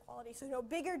receiver quality. So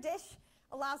bigger dish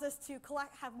allows us to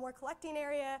have more collecting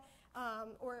area,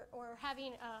 or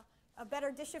having a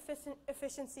better dish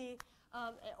efficiency,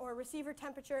 or receiver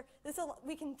temperature.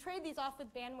 We can trade these off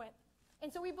with bandwidth.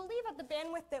 And so we believe at the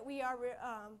bandwidth that we are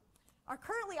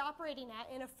currently operating at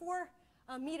in a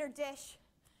 4-meter dish,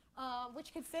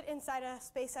 which could fit inside a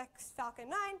SpaceX Falcon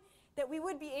 9, that we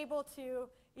would be able to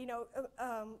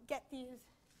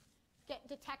get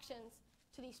detections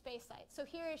to these space sites. So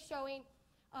here is showing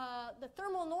the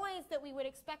thermal noise that we would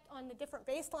expect on the different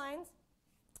baselines.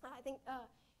 I think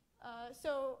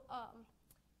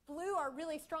blue are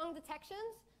really strong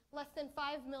detections, less than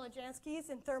 5 millijanskys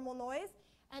in thermal noise.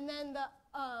 And then the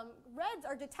reds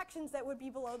are detections that would be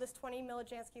below this 20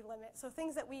 millijansky limit. So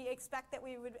things that we expect that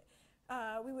we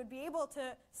would be able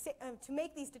to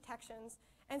make these detections.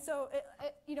 And so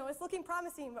it's looking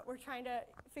promising, but we're trying to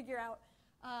figure out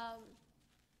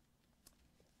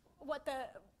what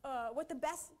the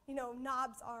best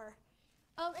knobs are.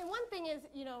 And one thing is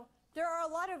there are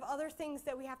a lot of other things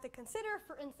that we have to consider.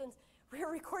 For instance, we're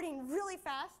recording really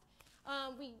fast.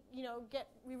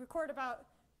 We record about,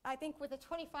 I think with a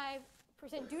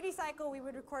 25% duty cycle, we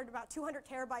would record about 200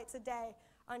 terabytes a day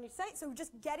on each site. So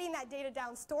just getting that data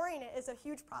down, storing it is a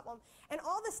huge problem. And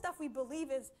all this stuff we believe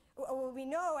is, we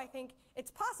know, I think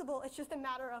it's possible. It's just a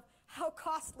matter of how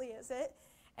costly is it.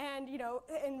 And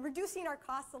and reducing our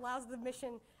costs allows a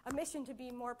mission to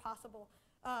be more possible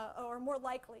or more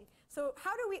likely. So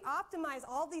how do we optimize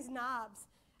all these knobs?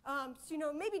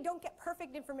 So maybe don't get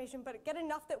perfect information, but get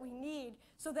enough that we need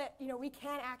so that we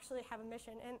can actually have a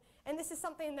mission. And this is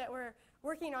something that we're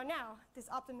working on now, this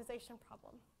optimization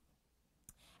problem.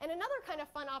 And another kind of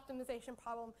fun optimization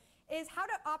problem is how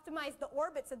to optimize the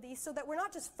orbits of these so that we're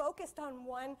not just focused on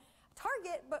one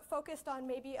target, but focused on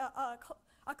maybe a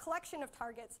collection of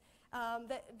targets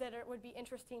that it would be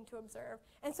interesting to observe.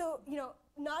 And so,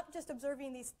 not just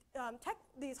observing these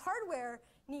hardware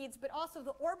needs, but also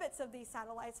the orbits of these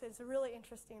satellites is a really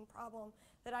interesting problem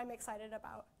that I'm excited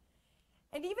about.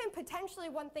 And even potentially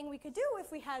one thing we could do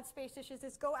if we had space dishes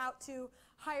is go out to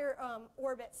higher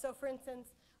orbits. So for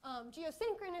instance,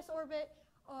 geosynchronous orbit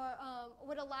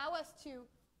would allow us to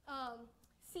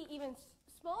see even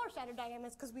smaller shadow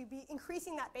diameters because we'd be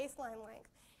increasing that baseline length.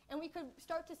 And we could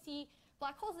start to see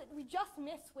black holes that we just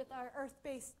miss with our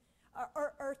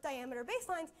Earth diameter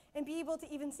baselines and be able to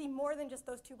even see more than just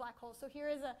those 2 black holes. So here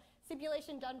is a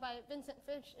simulation done by Vincent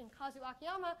Finch and Kazu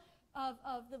Akiyama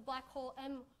of the black hole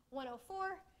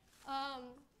M104.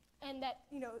 And that,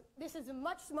 this is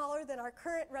much smaller than our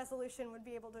current resolution would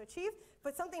be able to achieve,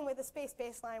 but something with a space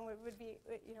baseline would be,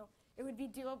 it would be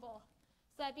doable.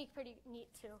 So that'd be pretty neat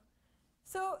too.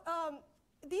 So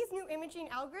these new imaging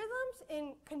algorithms,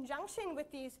 in conjunction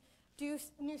with these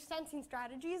new sensing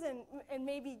strategies and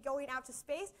maybe going out to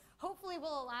space, hopefully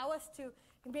will allow us to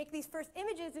make these first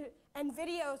images and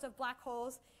videos of black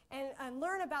holes and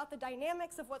learn about the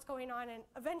dynamics of what's going on and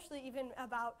eventually even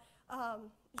about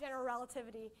general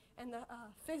relativity and the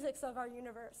physics of our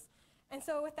universe. And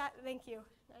so with that, thank you.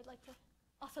 I'd like to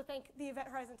also thank the Event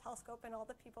Horizon Telescope and all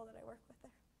the people that I work with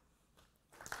there.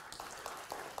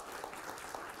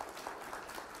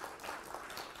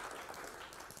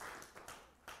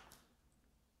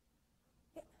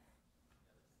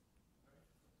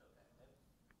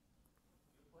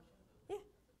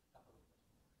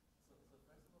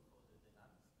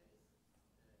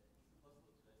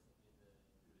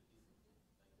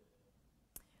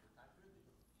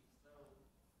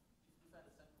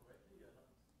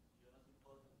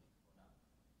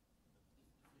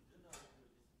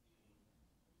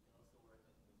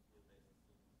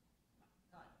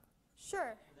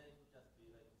 Sure. And then it would just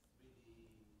be like 3D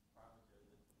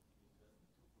parameters that you just to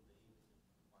put the image in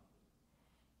one way.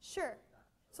 Sure.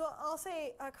 So I'll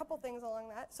say a couple things along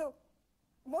that. So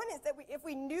one is that if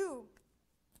we knew,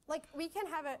 like we can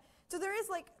have so there is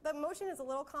like, the motion is a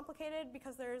little complicated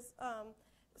because there's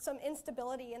some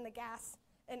instability in the gas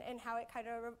and how it kind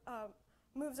of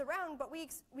moves around, but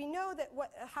we know that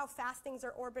how fast things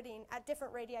are orbiting at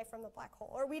different radii from the black hole,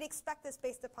 or we'd expect this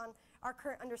based upon our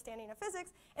current understanding of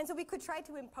physics, and so we could try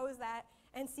to impose that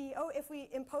and see, oh, if we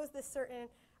impose this certain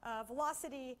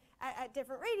velocity at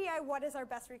different radii, what is our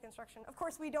best reconstruction? Of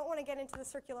course, we don't want to get into the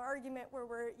circular argument where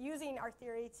we're using our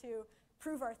theory to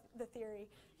prove the theory,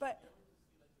 but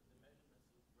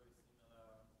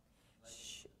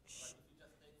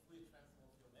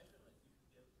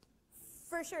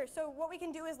for sure. So what we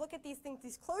can do is look at these things,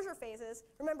 these closure phases.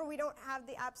 Remember, we don't have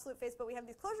the absolute phase, but we have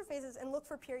these closure phases, and look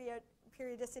for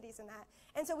periodicities in that.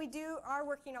 And so we are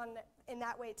working on it in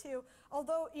that way too.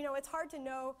 Although, you know, it's hard to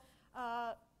know.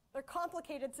 They're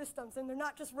complicated systems, and they're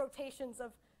not just rotations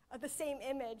of the same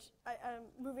image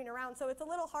moving around. So it's a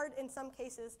little hard in some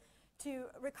cases to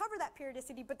recover that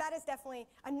periodicity, but that is definitely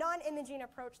a non-imaging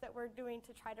approach that we're doing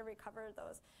to try to recover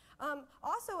those.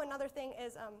 Also, another thing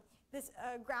is this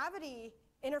gravity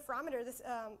interferometer, this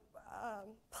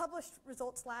published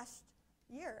results last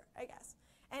year, I guess.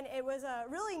 And it was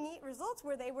really neat results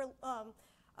where they were,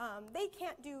 they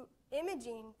can't do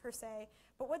imaging per se,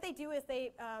 but what they do is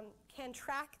they can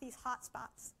track these hot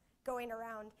spots going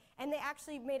around. And they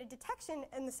actually made a detection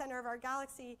in the center of our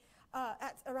galaxy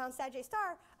around Sagittarius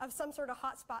star of some sort of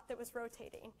hot spot that was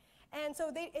rotating. And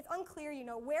so it's unclear, you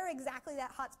know, where exactly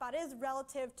that hot spot is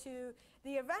relative to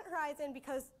the event horizon,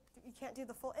 because you can't do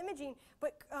the full imaging,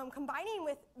 but combining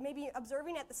with maybe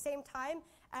observing at the same time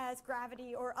as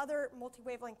gravity or other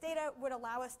multi-wavelength data would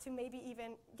allow us to maybe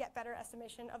even get better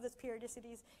estimation of those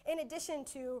periodicities, in addition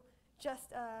to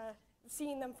just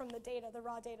seeing them from the data, the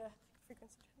raw data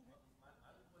frequency. My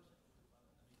other question is about,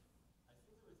 I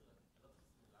think there is a lot of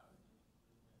similarity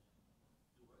between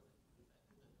the work that you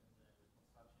presented and the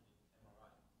reconstruction in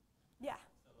MRI. Yeah,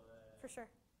 so, for sure.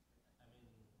 I mean,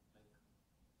 like,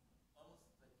 almost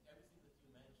like everything that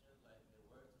you mentioned, like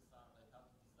where to start, like how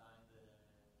to design the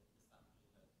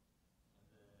sampling, like,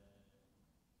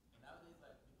 and nowadays,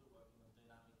 like people working on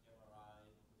dynamic MRI,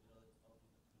 because you know, it's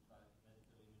something that we try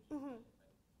medical imaging. Mm-hmm.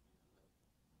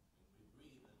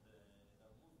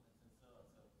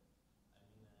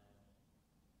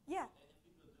 Yeah.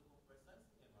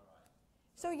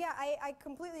 So yeah, I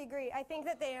completely agree. I think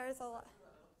that there is a lot.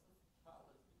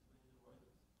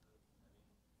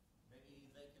 Maybe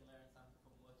they can learn something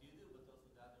from what you do, but also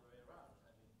the other way around.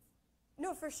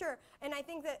 No, for sure. And I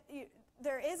think that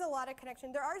there is a lot of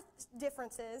connection. There are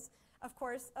differences, of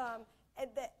course.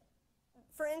 That,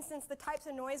 for instance, the types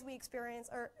of noise we experience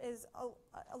is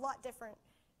a lot different.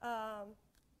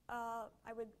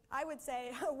 I would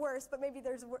say worse, but maybe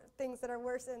there's things that are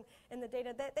worse in the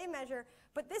data that they measure.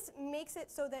 But this makes it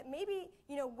so that maybe,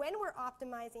 you know, when we're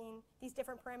optimizing these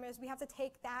different parameters, we have to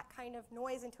take that kind of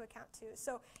noise into account too.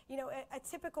 So, you know, a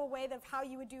typical way of how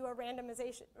you would do a random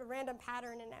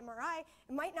pattern in MRI,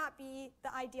 it might not be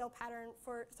the ideal pattern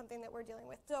for something that we're dealing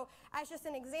with. So, as just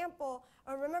an example,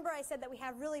 remember I said that we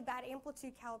have really bad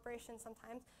amplitude calibration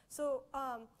sometimes. So,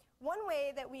 one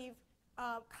way that we've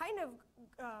kind of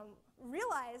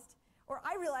realized, or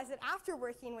I realized it after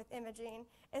working with imaging,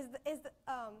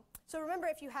 so remember,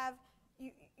 if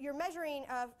you're measuring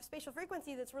a spatial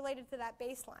frequency that's related to that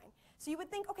baseline. So you would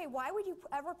think, okay, why would you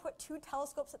ever put two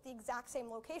telescopes at the exact same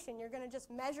location? You're going to just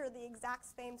measure the exact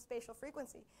same spatial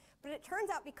frequency. But it turns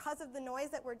out, because of the noise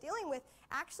that we're dealing with,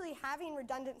 actually having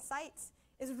redundant sites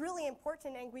is really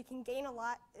important, and we can gain a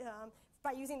lot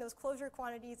by using those closure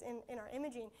quantities in our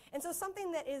imaging. And so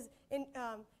something that is,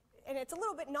 and it's a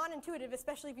little bit non-intuitive,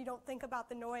 especially if you don't think about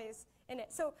the noise in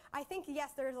it. So I think,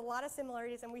 yes, there's a lot of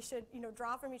similarities, and we should, you know,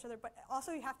 draw from each other, but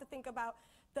also you have to think about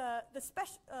the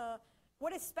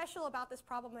what is special about this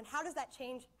problem, and how does that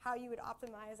change how you would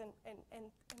optimize and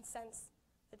sense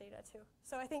the data too?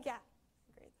 So I think, yeah,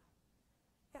 great.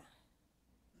 Yeah.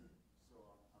 So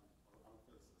I'm a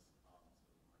physicist, so my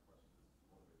question is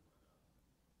motivated by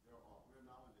that. We're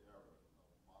now in the era of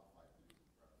modified theories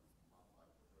of gravity, modified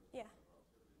relativity, Yeah.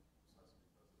 precisely because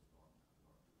of the dark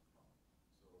energy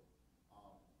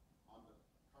problem. So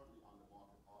currently on the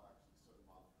market are actually certain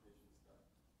modifications that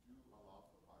do allow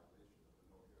for violation of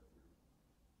the no-hair theory,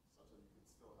 such that you can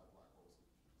still have black hole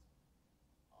solutions.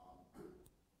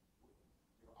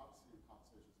 Obviously in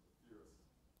conversations with theorists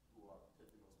who are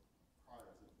taking those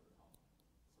priors into account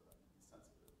so that you can be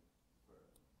sensitive for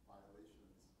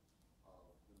violations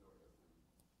of the no-hair theory.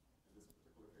 In this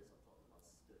particular case, I'm talking about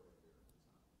scalar hair,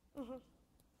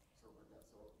 for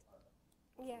example.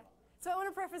 Yeah. So I want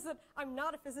to preface that I'm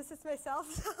not a physicist myself,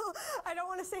 so I don't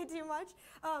want to say too much.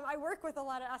 I work with a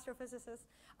lot of astrophysicists.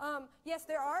 Yes,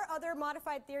 there are other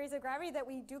modified theories of gravity that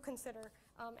we do consider,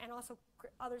 and also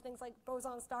other things like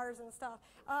boson stars and stuff.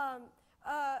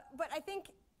 But I think,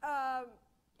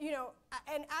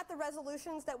 and at the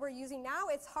resolutions that we're using now,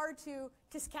 it's hard to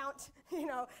discount,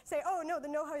 say, oh no, the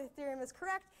no-hair theorem is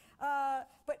correct.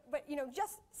 But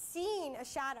just seeing a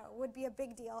shadow would be a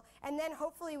big deal, and then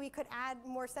hopefully we could add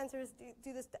more sensors,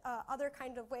 do this other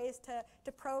kind of ways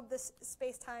to probe this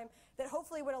space-time that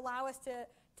hopefully would allow us to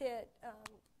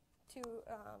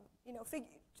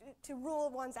rule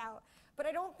ones out. But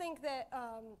I don't think that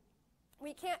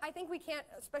we can't. I think we can't,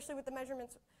 especially with the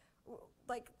measurements,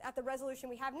 like at the resolution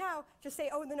we have now, just say,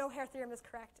 oh, the no-hair theorem is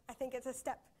correct. I think it's a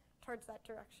step towards that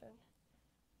direction.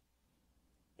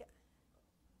 I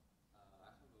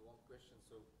have one question.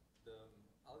 So the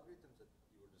algorithms that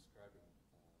you were describing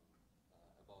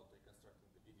about reconstructing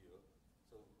the video,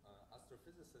 so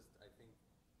astrophysicists, I think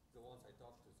the ones I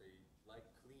talk to say like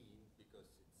clean because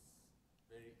it's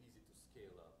very easy to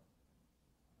scale up.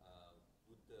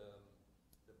 Would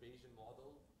the Bayesian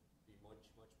model be much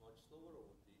slower, or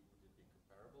would it be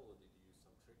comparable, or did you use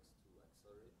some tricks to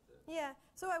accelerate the? Yeah,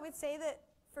 so I would say that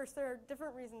first there are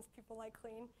different reasons people like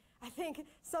clean. I think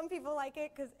some people like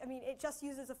it because, it just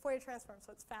uses a Fourier transform,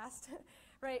 so it's fast,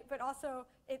 right? But also,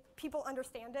 people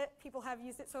understand it. People have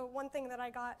used it. So one thing that I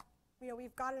got,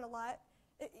 we've gotten a lot.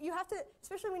 You have to,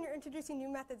 especially when you're introducing new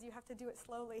methods, you have to do it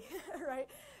slowly, right?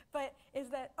 But is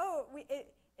that,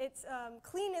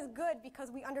 clean is good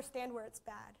because we understand where it's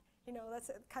bad. That's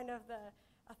kind of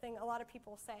a thing a lot of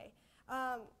people say.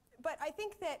 But I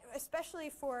think that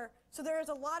especially so there's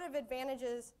a lot of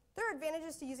advantages. There are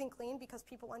advantages to using clean because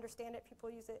people understand it, people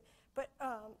use it. But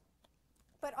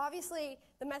obviously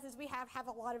the methods we have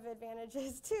a lot of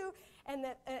advantages too, and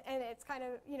it's kind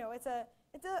of it's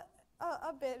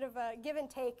a bit of a give and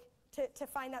take to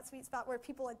find that sweet spot where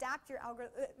people adapt your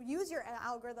use your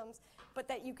algorithms, but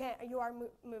that you are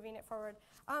moving it forward.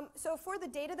 So for the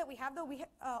data that we have, though,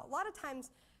 a lot of times,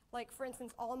 like for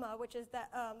instance ALMA, which is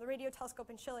the radio telescope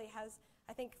in Chile, has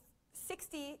I think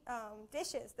 60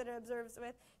 dishes that it observes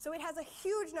with. So it has a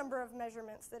huge number of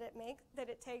measurements that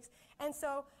it takes. And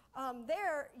so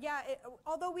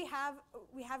although we have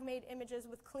made images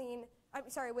with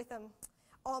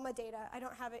ALMA data, I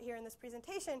don't have it here in this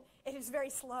presentation, it is very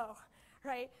slow,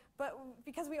 right? But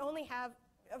because we only have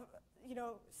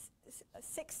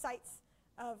 6 sites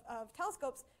of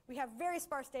telescopes, we have very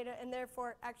sparse data, and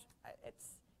therefore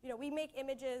we make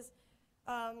images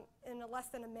in less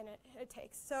than a minute it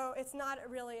takes. So it's not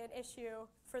really an issue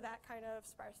for that kind of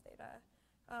sparse data.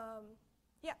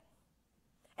 Yeah.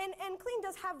 And Clean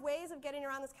does have ways of getting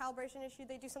around this calibration issue.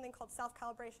 They do something called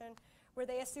self-calibration, where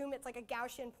they assume it's like a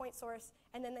Gaussian point source,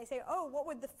 and then they say, oh, what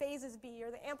would the phases be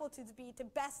or the amplitudes be to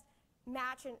best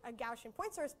match a Gaussian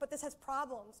point source? But this has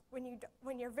problems when you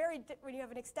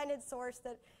have an extended source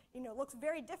that looks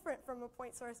very different from a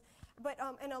point source. But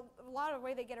and a lot of the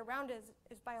way they get around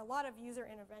is by a lot of user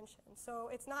intervention. So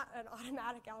it's not an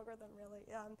automatic algorithm really.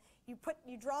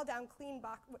 You draw down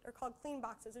what are called clean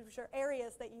boxes, which are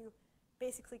areas that you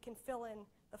basically can fill in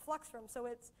the flux from. So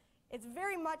it's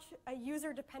very much a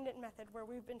user-dependent method where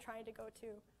we've been trying to go to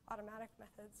automatic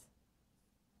methods.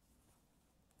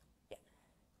 Yeah.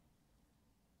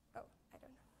 Oh, I don't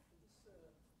know.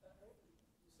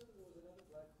 You said there was another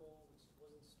black hole which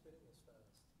wasn't spinning as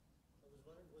fast. I was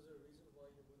wondering, was there a reason why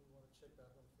you wouldn't want to check that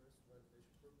one first for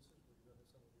validation purposes? Would you have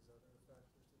some of these other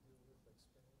factors to deal with, like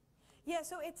spinning? Yeah,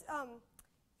 so it's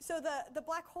so the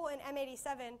black hole in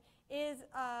M87 is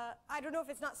I don't know if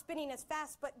it's not spinning as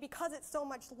fast, but because it's so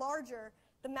much larger,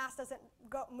 the mass doesn't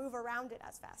move around it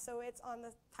as fast. So it's on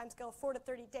the timescale of 4 to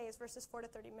 30 days versus 4 to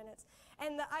 30 minutes.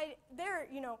 And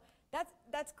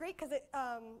that's great because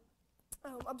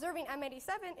observing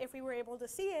M87, if we were able to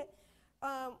see it,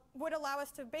 would allow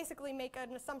us to basically make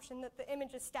an assumption that the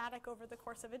image is static over the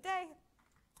course of a day.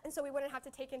 And so we wouldn't have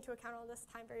to take into account all this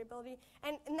time variability.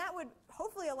 And that would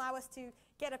hopefully allow us to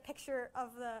get a picture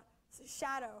of the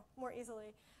shadow more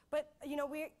easily. But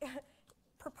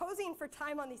proposing for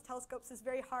time on these telescopes is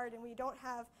very hard, and we don't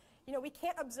have, we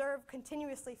can't observe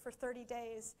continuously for 30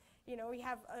 days. We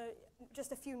have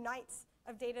just a few nights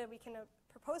of data we can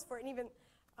propose for it, and even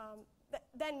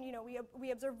then,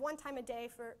 we observe one time a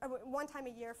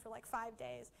year for like 5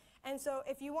 days. And so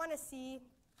if you want to see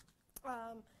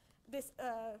this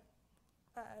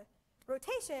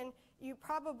rotation, you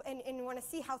probably, and you want to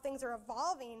see how things are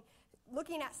evolving,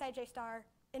 looking at Sagittarius star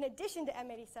in addition to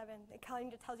M87, it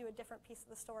kind of tells you a different piece of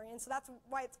the story. And so that's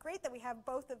why it's great that we have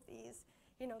both of these,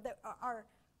 that are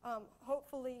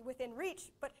hopefully within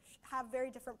reach, but have very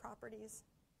different properties.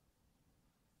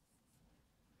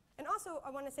 And also, I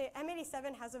want to say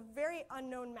M87 has a very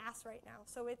unknown mass right now.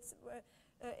 So it's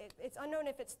unknown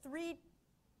if it's 3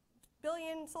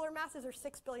 billion solar masses or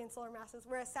 6 billion solar masses,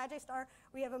 whereas Sagittarius star,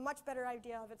 we have a much better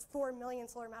idea of its 4 million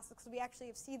solar masses because we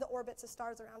actually see the orbits of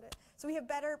stars around it. So we have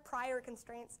better prior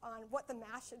constraints on what the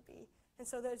mass should be. And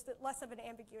so there's less of an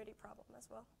ambiguity problem as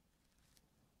well.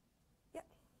 Yeah?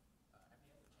 Have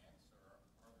you had a chance, or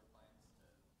are there plans to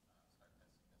start testing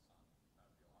this on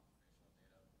real observational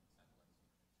data, satellites?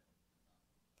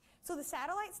 So the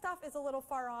satellite stuff is a little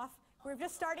far off. We're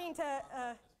just starting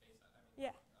to,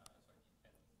 yeah.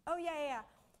 Oh, yeah.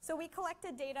 So we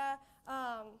collected data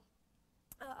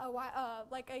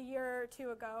like a year or two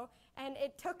ago, and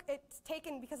it's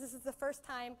taken, because this is the first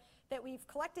time that we've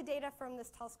collected data from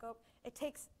this telescope, it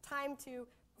takes time to,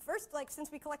 first,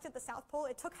 since we collected the South Pole,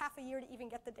 it took half a year to even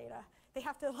get the data. They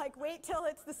have to wait till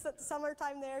it's the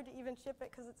summertime there to even ship it,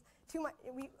 because it's too much.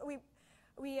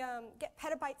 We get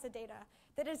petabytes of data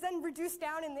that is then reduced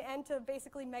down in the end to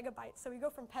basically megabytes. So we go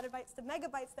from petabytes to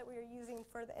megabytes that we are using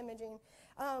for the imaging.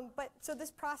 So this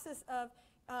process of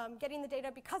getting the data,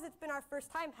 because it's been our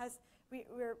first time,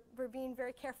 we're being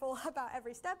very careful about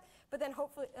every step. But then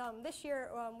hopefully this year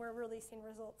we're releasing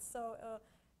results. So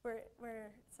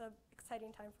it's an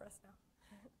exciting time for us now.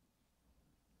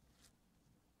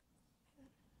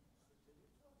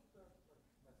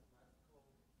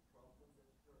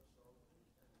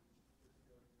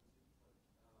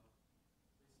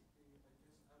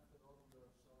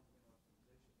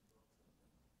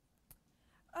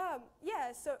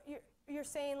 Yeah, so you're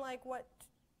saying what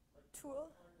tool?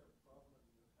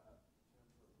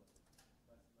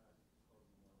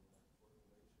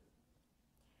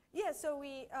 Yeah, so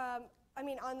we,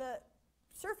 on the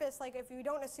surface, if we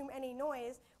don't assume any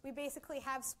noise, we basically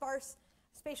have sparse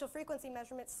spatial frequency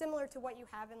measurements similar to what you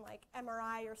have in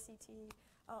MRI or CT.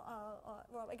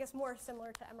 Well, I guess more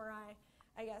similar to MRI,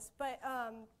 I guess. But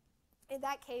in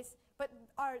that case,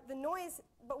 the noise,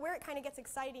 but where it kind of gets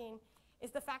exciting is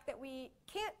the fact that we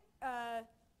can't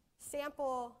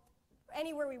sample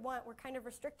anywhere we want. We're kind of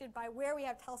restricted by where we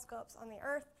have telescopes on the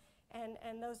Earth,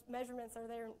 and those measurements are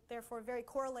therefore very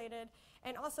correlated,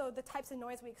 and also the types of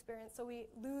noise we experience. So we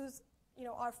lose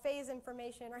our phase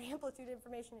information, our amplitude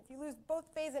information. If you lose both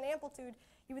phase and amplitude,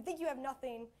 you would think you have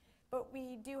nothing, but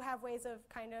we do have ways of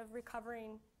kind of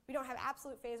recovering. We don't have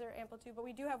absolute phase or amplitude, but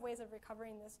we do have ways of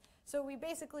recovering this. So we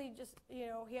basically just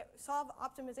solve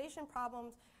optimization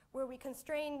problems where we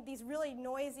constrain these really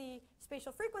noisy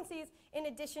spatial frequencies in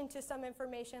addition to some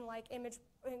information like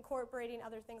incorporating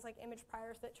other things like image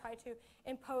priors that try to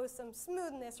impose some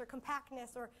smoothness or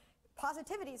compactness, or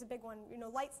positivity is a big one.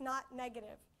 Light's not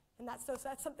negative, and that's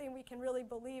something we can really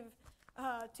believe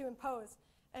to impose.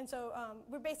 And so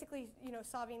we're basically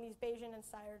solving these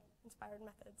Bayesian-inspired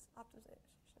methods, optimization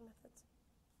methods.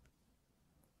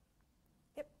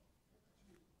 Yep.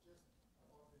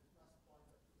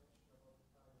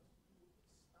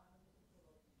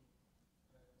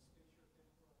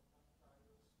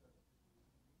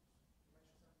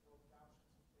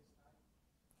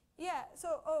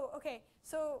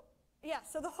 Yeah,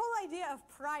 so the whole idea of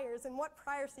priors and what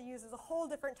priors to use is a whole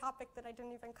different topic that I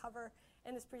didn't even cover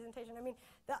in this presentation.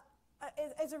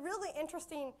 It's a really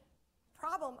interesting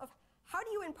problem of how do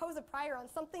you impose a prior on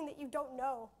something that you don't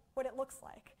know what it looks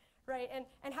like, right?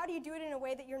 And how do you do it in a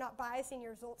way that you're not biasing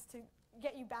your results to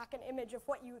get you back an image of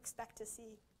what you expect to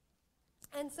see?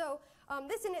 And so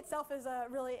this in itself is a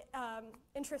really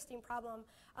interesting problem.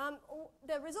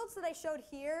 The results that I showed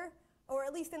here, or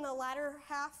at least in the latter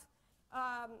half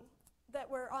that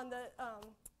were on the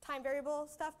time variable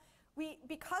stuff,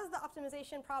 because the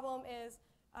optimization problem is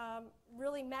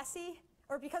really messy,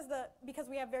 or because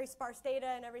we have very sparse data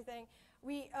and everything,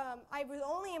 I was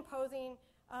only imposing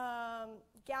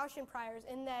Gaussian priors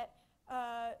in that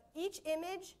each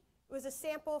image was a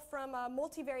sample from a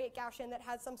multivariate Gaussian that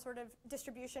had some sort of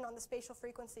distribution on the spatial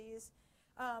frequencies.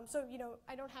 So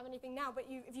I don't have anything now, but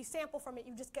if you sample from it,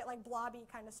 you just get like blobby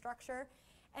kind of structure.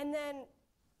 And then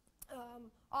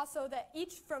also that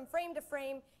from frame to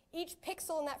frame, each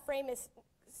pixel in that frame is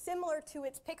similar to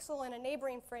its pixel in a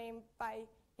neighboring frame by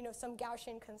some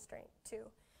Gaussian constraint too.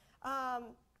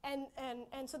 And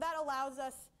so that allows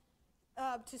us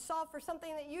to solve for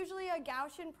something that usually a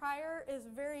Gaussian prior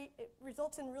it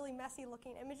results in really messy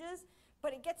looking images,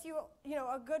 but it gets you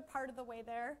a good part of the way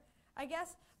there, I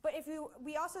guess. But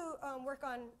we also work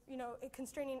on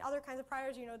constraining other kinds of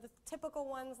priors, the typical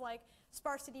ones like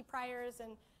sparsity priors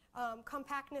and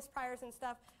compactness priors and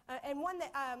stuff. And one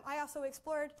that I also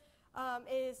explored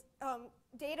is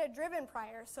data-driven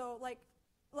prior. So like,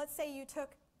 let's say you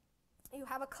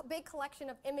have a big collection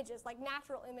of images, like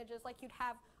natural images, like you'd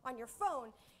have on your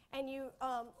phone, and you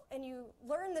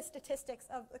learn the statistics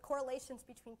of the correlations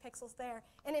between pixels there,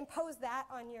 and impose that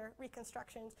on your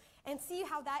reconstructions, and see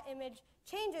how that image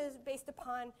changes based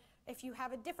upon if you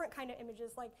have a different kind of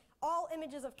images, like all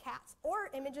images of cats or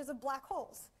images of black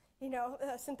holes,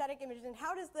 synthetic images, and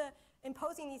how does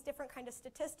imposing these different kind of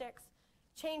statistics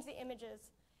change the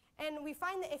images? And we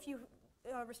find that if you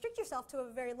restrict yourself to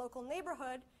a very local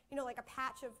neighborhood, like a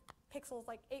patch of pixels,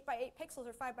 like 8 by 8 pixels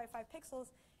or 5 by 5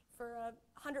 pixels for a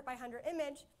 100 by 100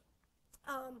 image,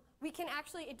 we can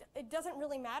actually, it doesn't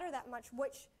really matter that much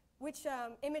which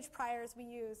image priors we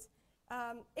use.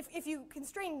 If you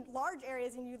constrain large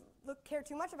areas and you care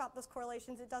too much about those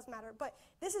correlations, it does matter. But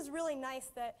this is really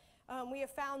nice that we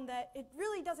have found that it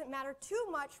really doesn't matter too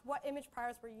much what image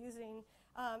priors we're using,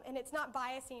 and it's not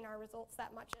biasing our results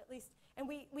that much, at least. And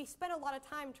we spend a lot of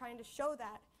time trying to show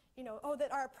that,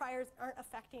 that our priors aren't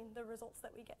affecting the results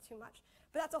that we get too much.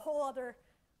 But that's a whole other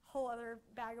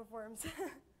bag of worms.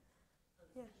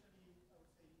 Yeah.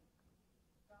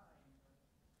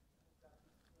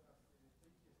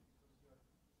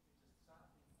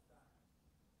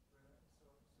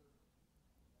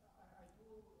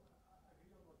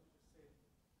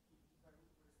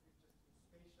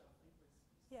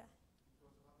 Yeah.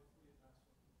 Because of how the Fourier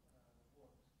transform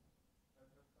works. But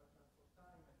for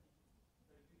time, I think it's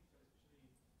very critical, especially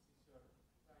since you're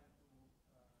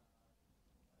trying to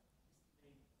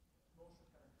estimate motion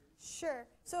characteristics. Sure.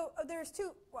 So there's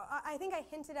two, well, I think I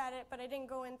hinted at it, but I didn't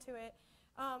go into it.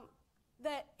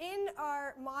 That in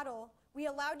our model, we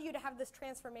allowed you to have this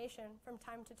transformation from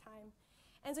time to time.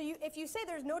 And so if you say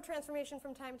there's no transformation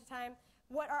from time to time,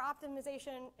 what our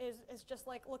optimization is just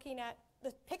like looking at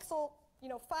the pixel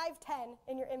 510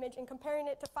 in your image and comparing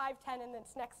it to 510 in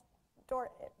its next door,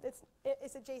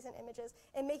 its adjacent images,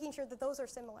 and making sure that those are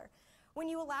similar. When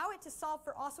you allow it to solve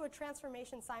for also a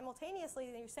transformation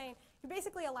simultaneously, then you're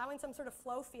basically allowing some sort of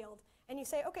flow field. And you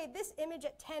say, okay, this image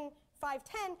at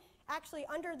 510, actually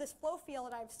under this flow field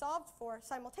that I've solved for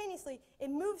simultaneously, it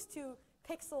moves to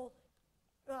pixel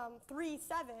 3,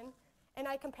 7, and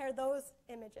I compare those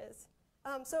images.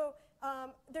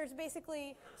 There's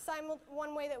basically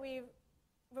one way that we've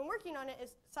been working on it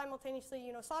is simultaneously,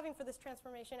 solving for this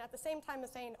transformation at the same time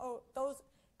as saying, oh,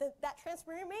 that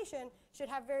transformation should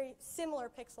have very similar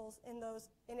pixels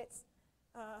in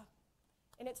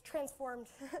its transformed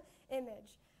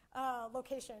image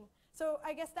location. So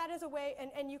I guess that is a way,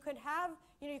 and you could have,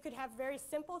 you could have very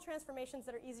simple transformations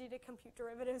that are easy to compute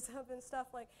derivatives of and stuff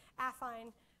like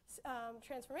affine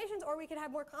transformations, or we could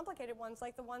have more complicated ones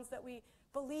like the ones that we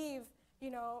believe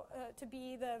to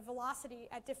be the velocity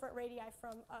at different radii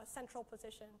from a central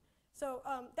position. So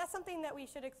that's something that we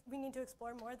need to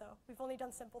explore more, though. We've only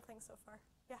done simple things so far.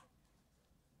 Yeah.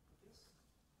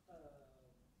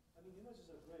 Images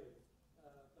are great,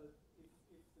 but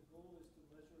if the goal is to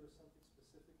measure something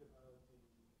specific about the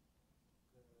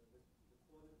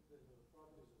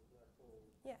properties of a black hole,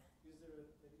 yeah. Is there a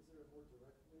more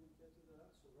direct way to get to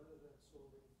that? So rather than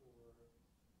solving for the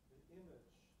image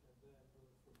and then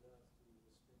going from that to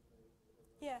the spin rate or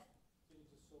whatever, yeah. Can you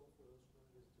just solve for those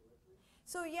properties directly?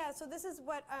 So yeah, so this is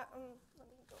what, let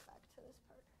me go back to this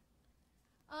part.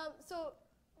 So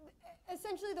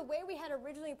essentially the way we had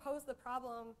originally posed the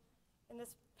problem in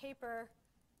this paper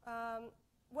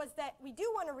was that we do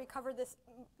want to recover this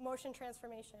motion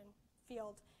transformation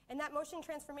field. And that motion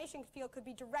transformation field could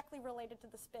be directly related to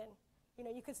the spin.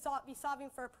 You could be solving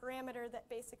for a parameter that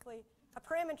basically, a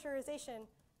parameterization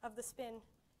of the spin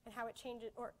and how it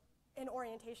changes, or in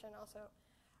orientation also.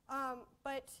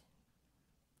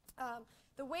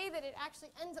 The way that it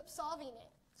actually ends up solving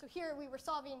it, so here we were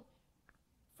solving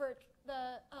for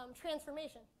the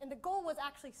transformation, and the goal was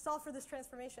actually solve for this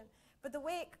transformation. But the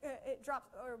way it drops,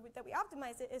 or that we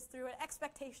optimize it, is through an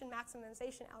expectation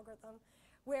maximization algorithm,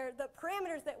 where the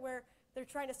parameters that they're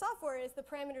trying to solve for is the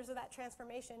parameters of that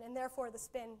transformation, and therefore the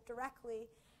spin directly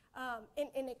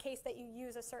in a case that you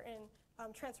use a certain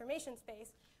transformation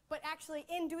space. But actually,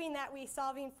 in doing that, we're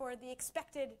solving for the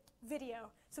expected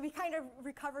video. So we kind of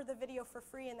recover the video for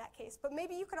free in that case. But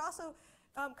maybe you could also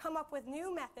come up with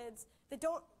new methods that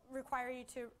don't require you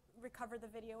to recover the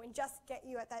video and just get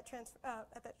you at that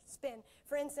spin.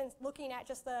 For instance, looking at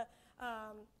just the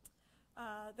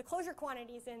closure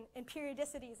quantities and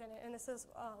periodicities in it, and this is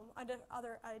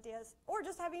other ideas. Or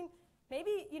just having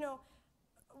maybe,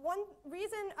 one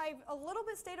reason I've a little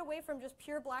bit stayed away from just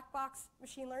pure black box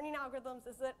machine learning algorithms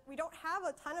is that we don't have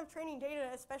a ton of training data,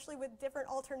 especially with different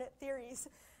alternate theories.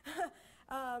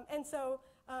 And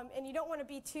you don't want to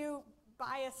be too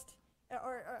biased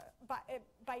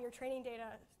by your training data,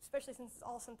 especially since it's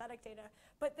all synthetic data.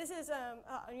 But this is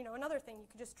another thing. You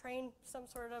could just train some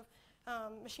sort of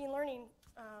machine learning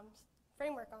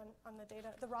framework on the data,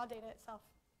 the raw data itself.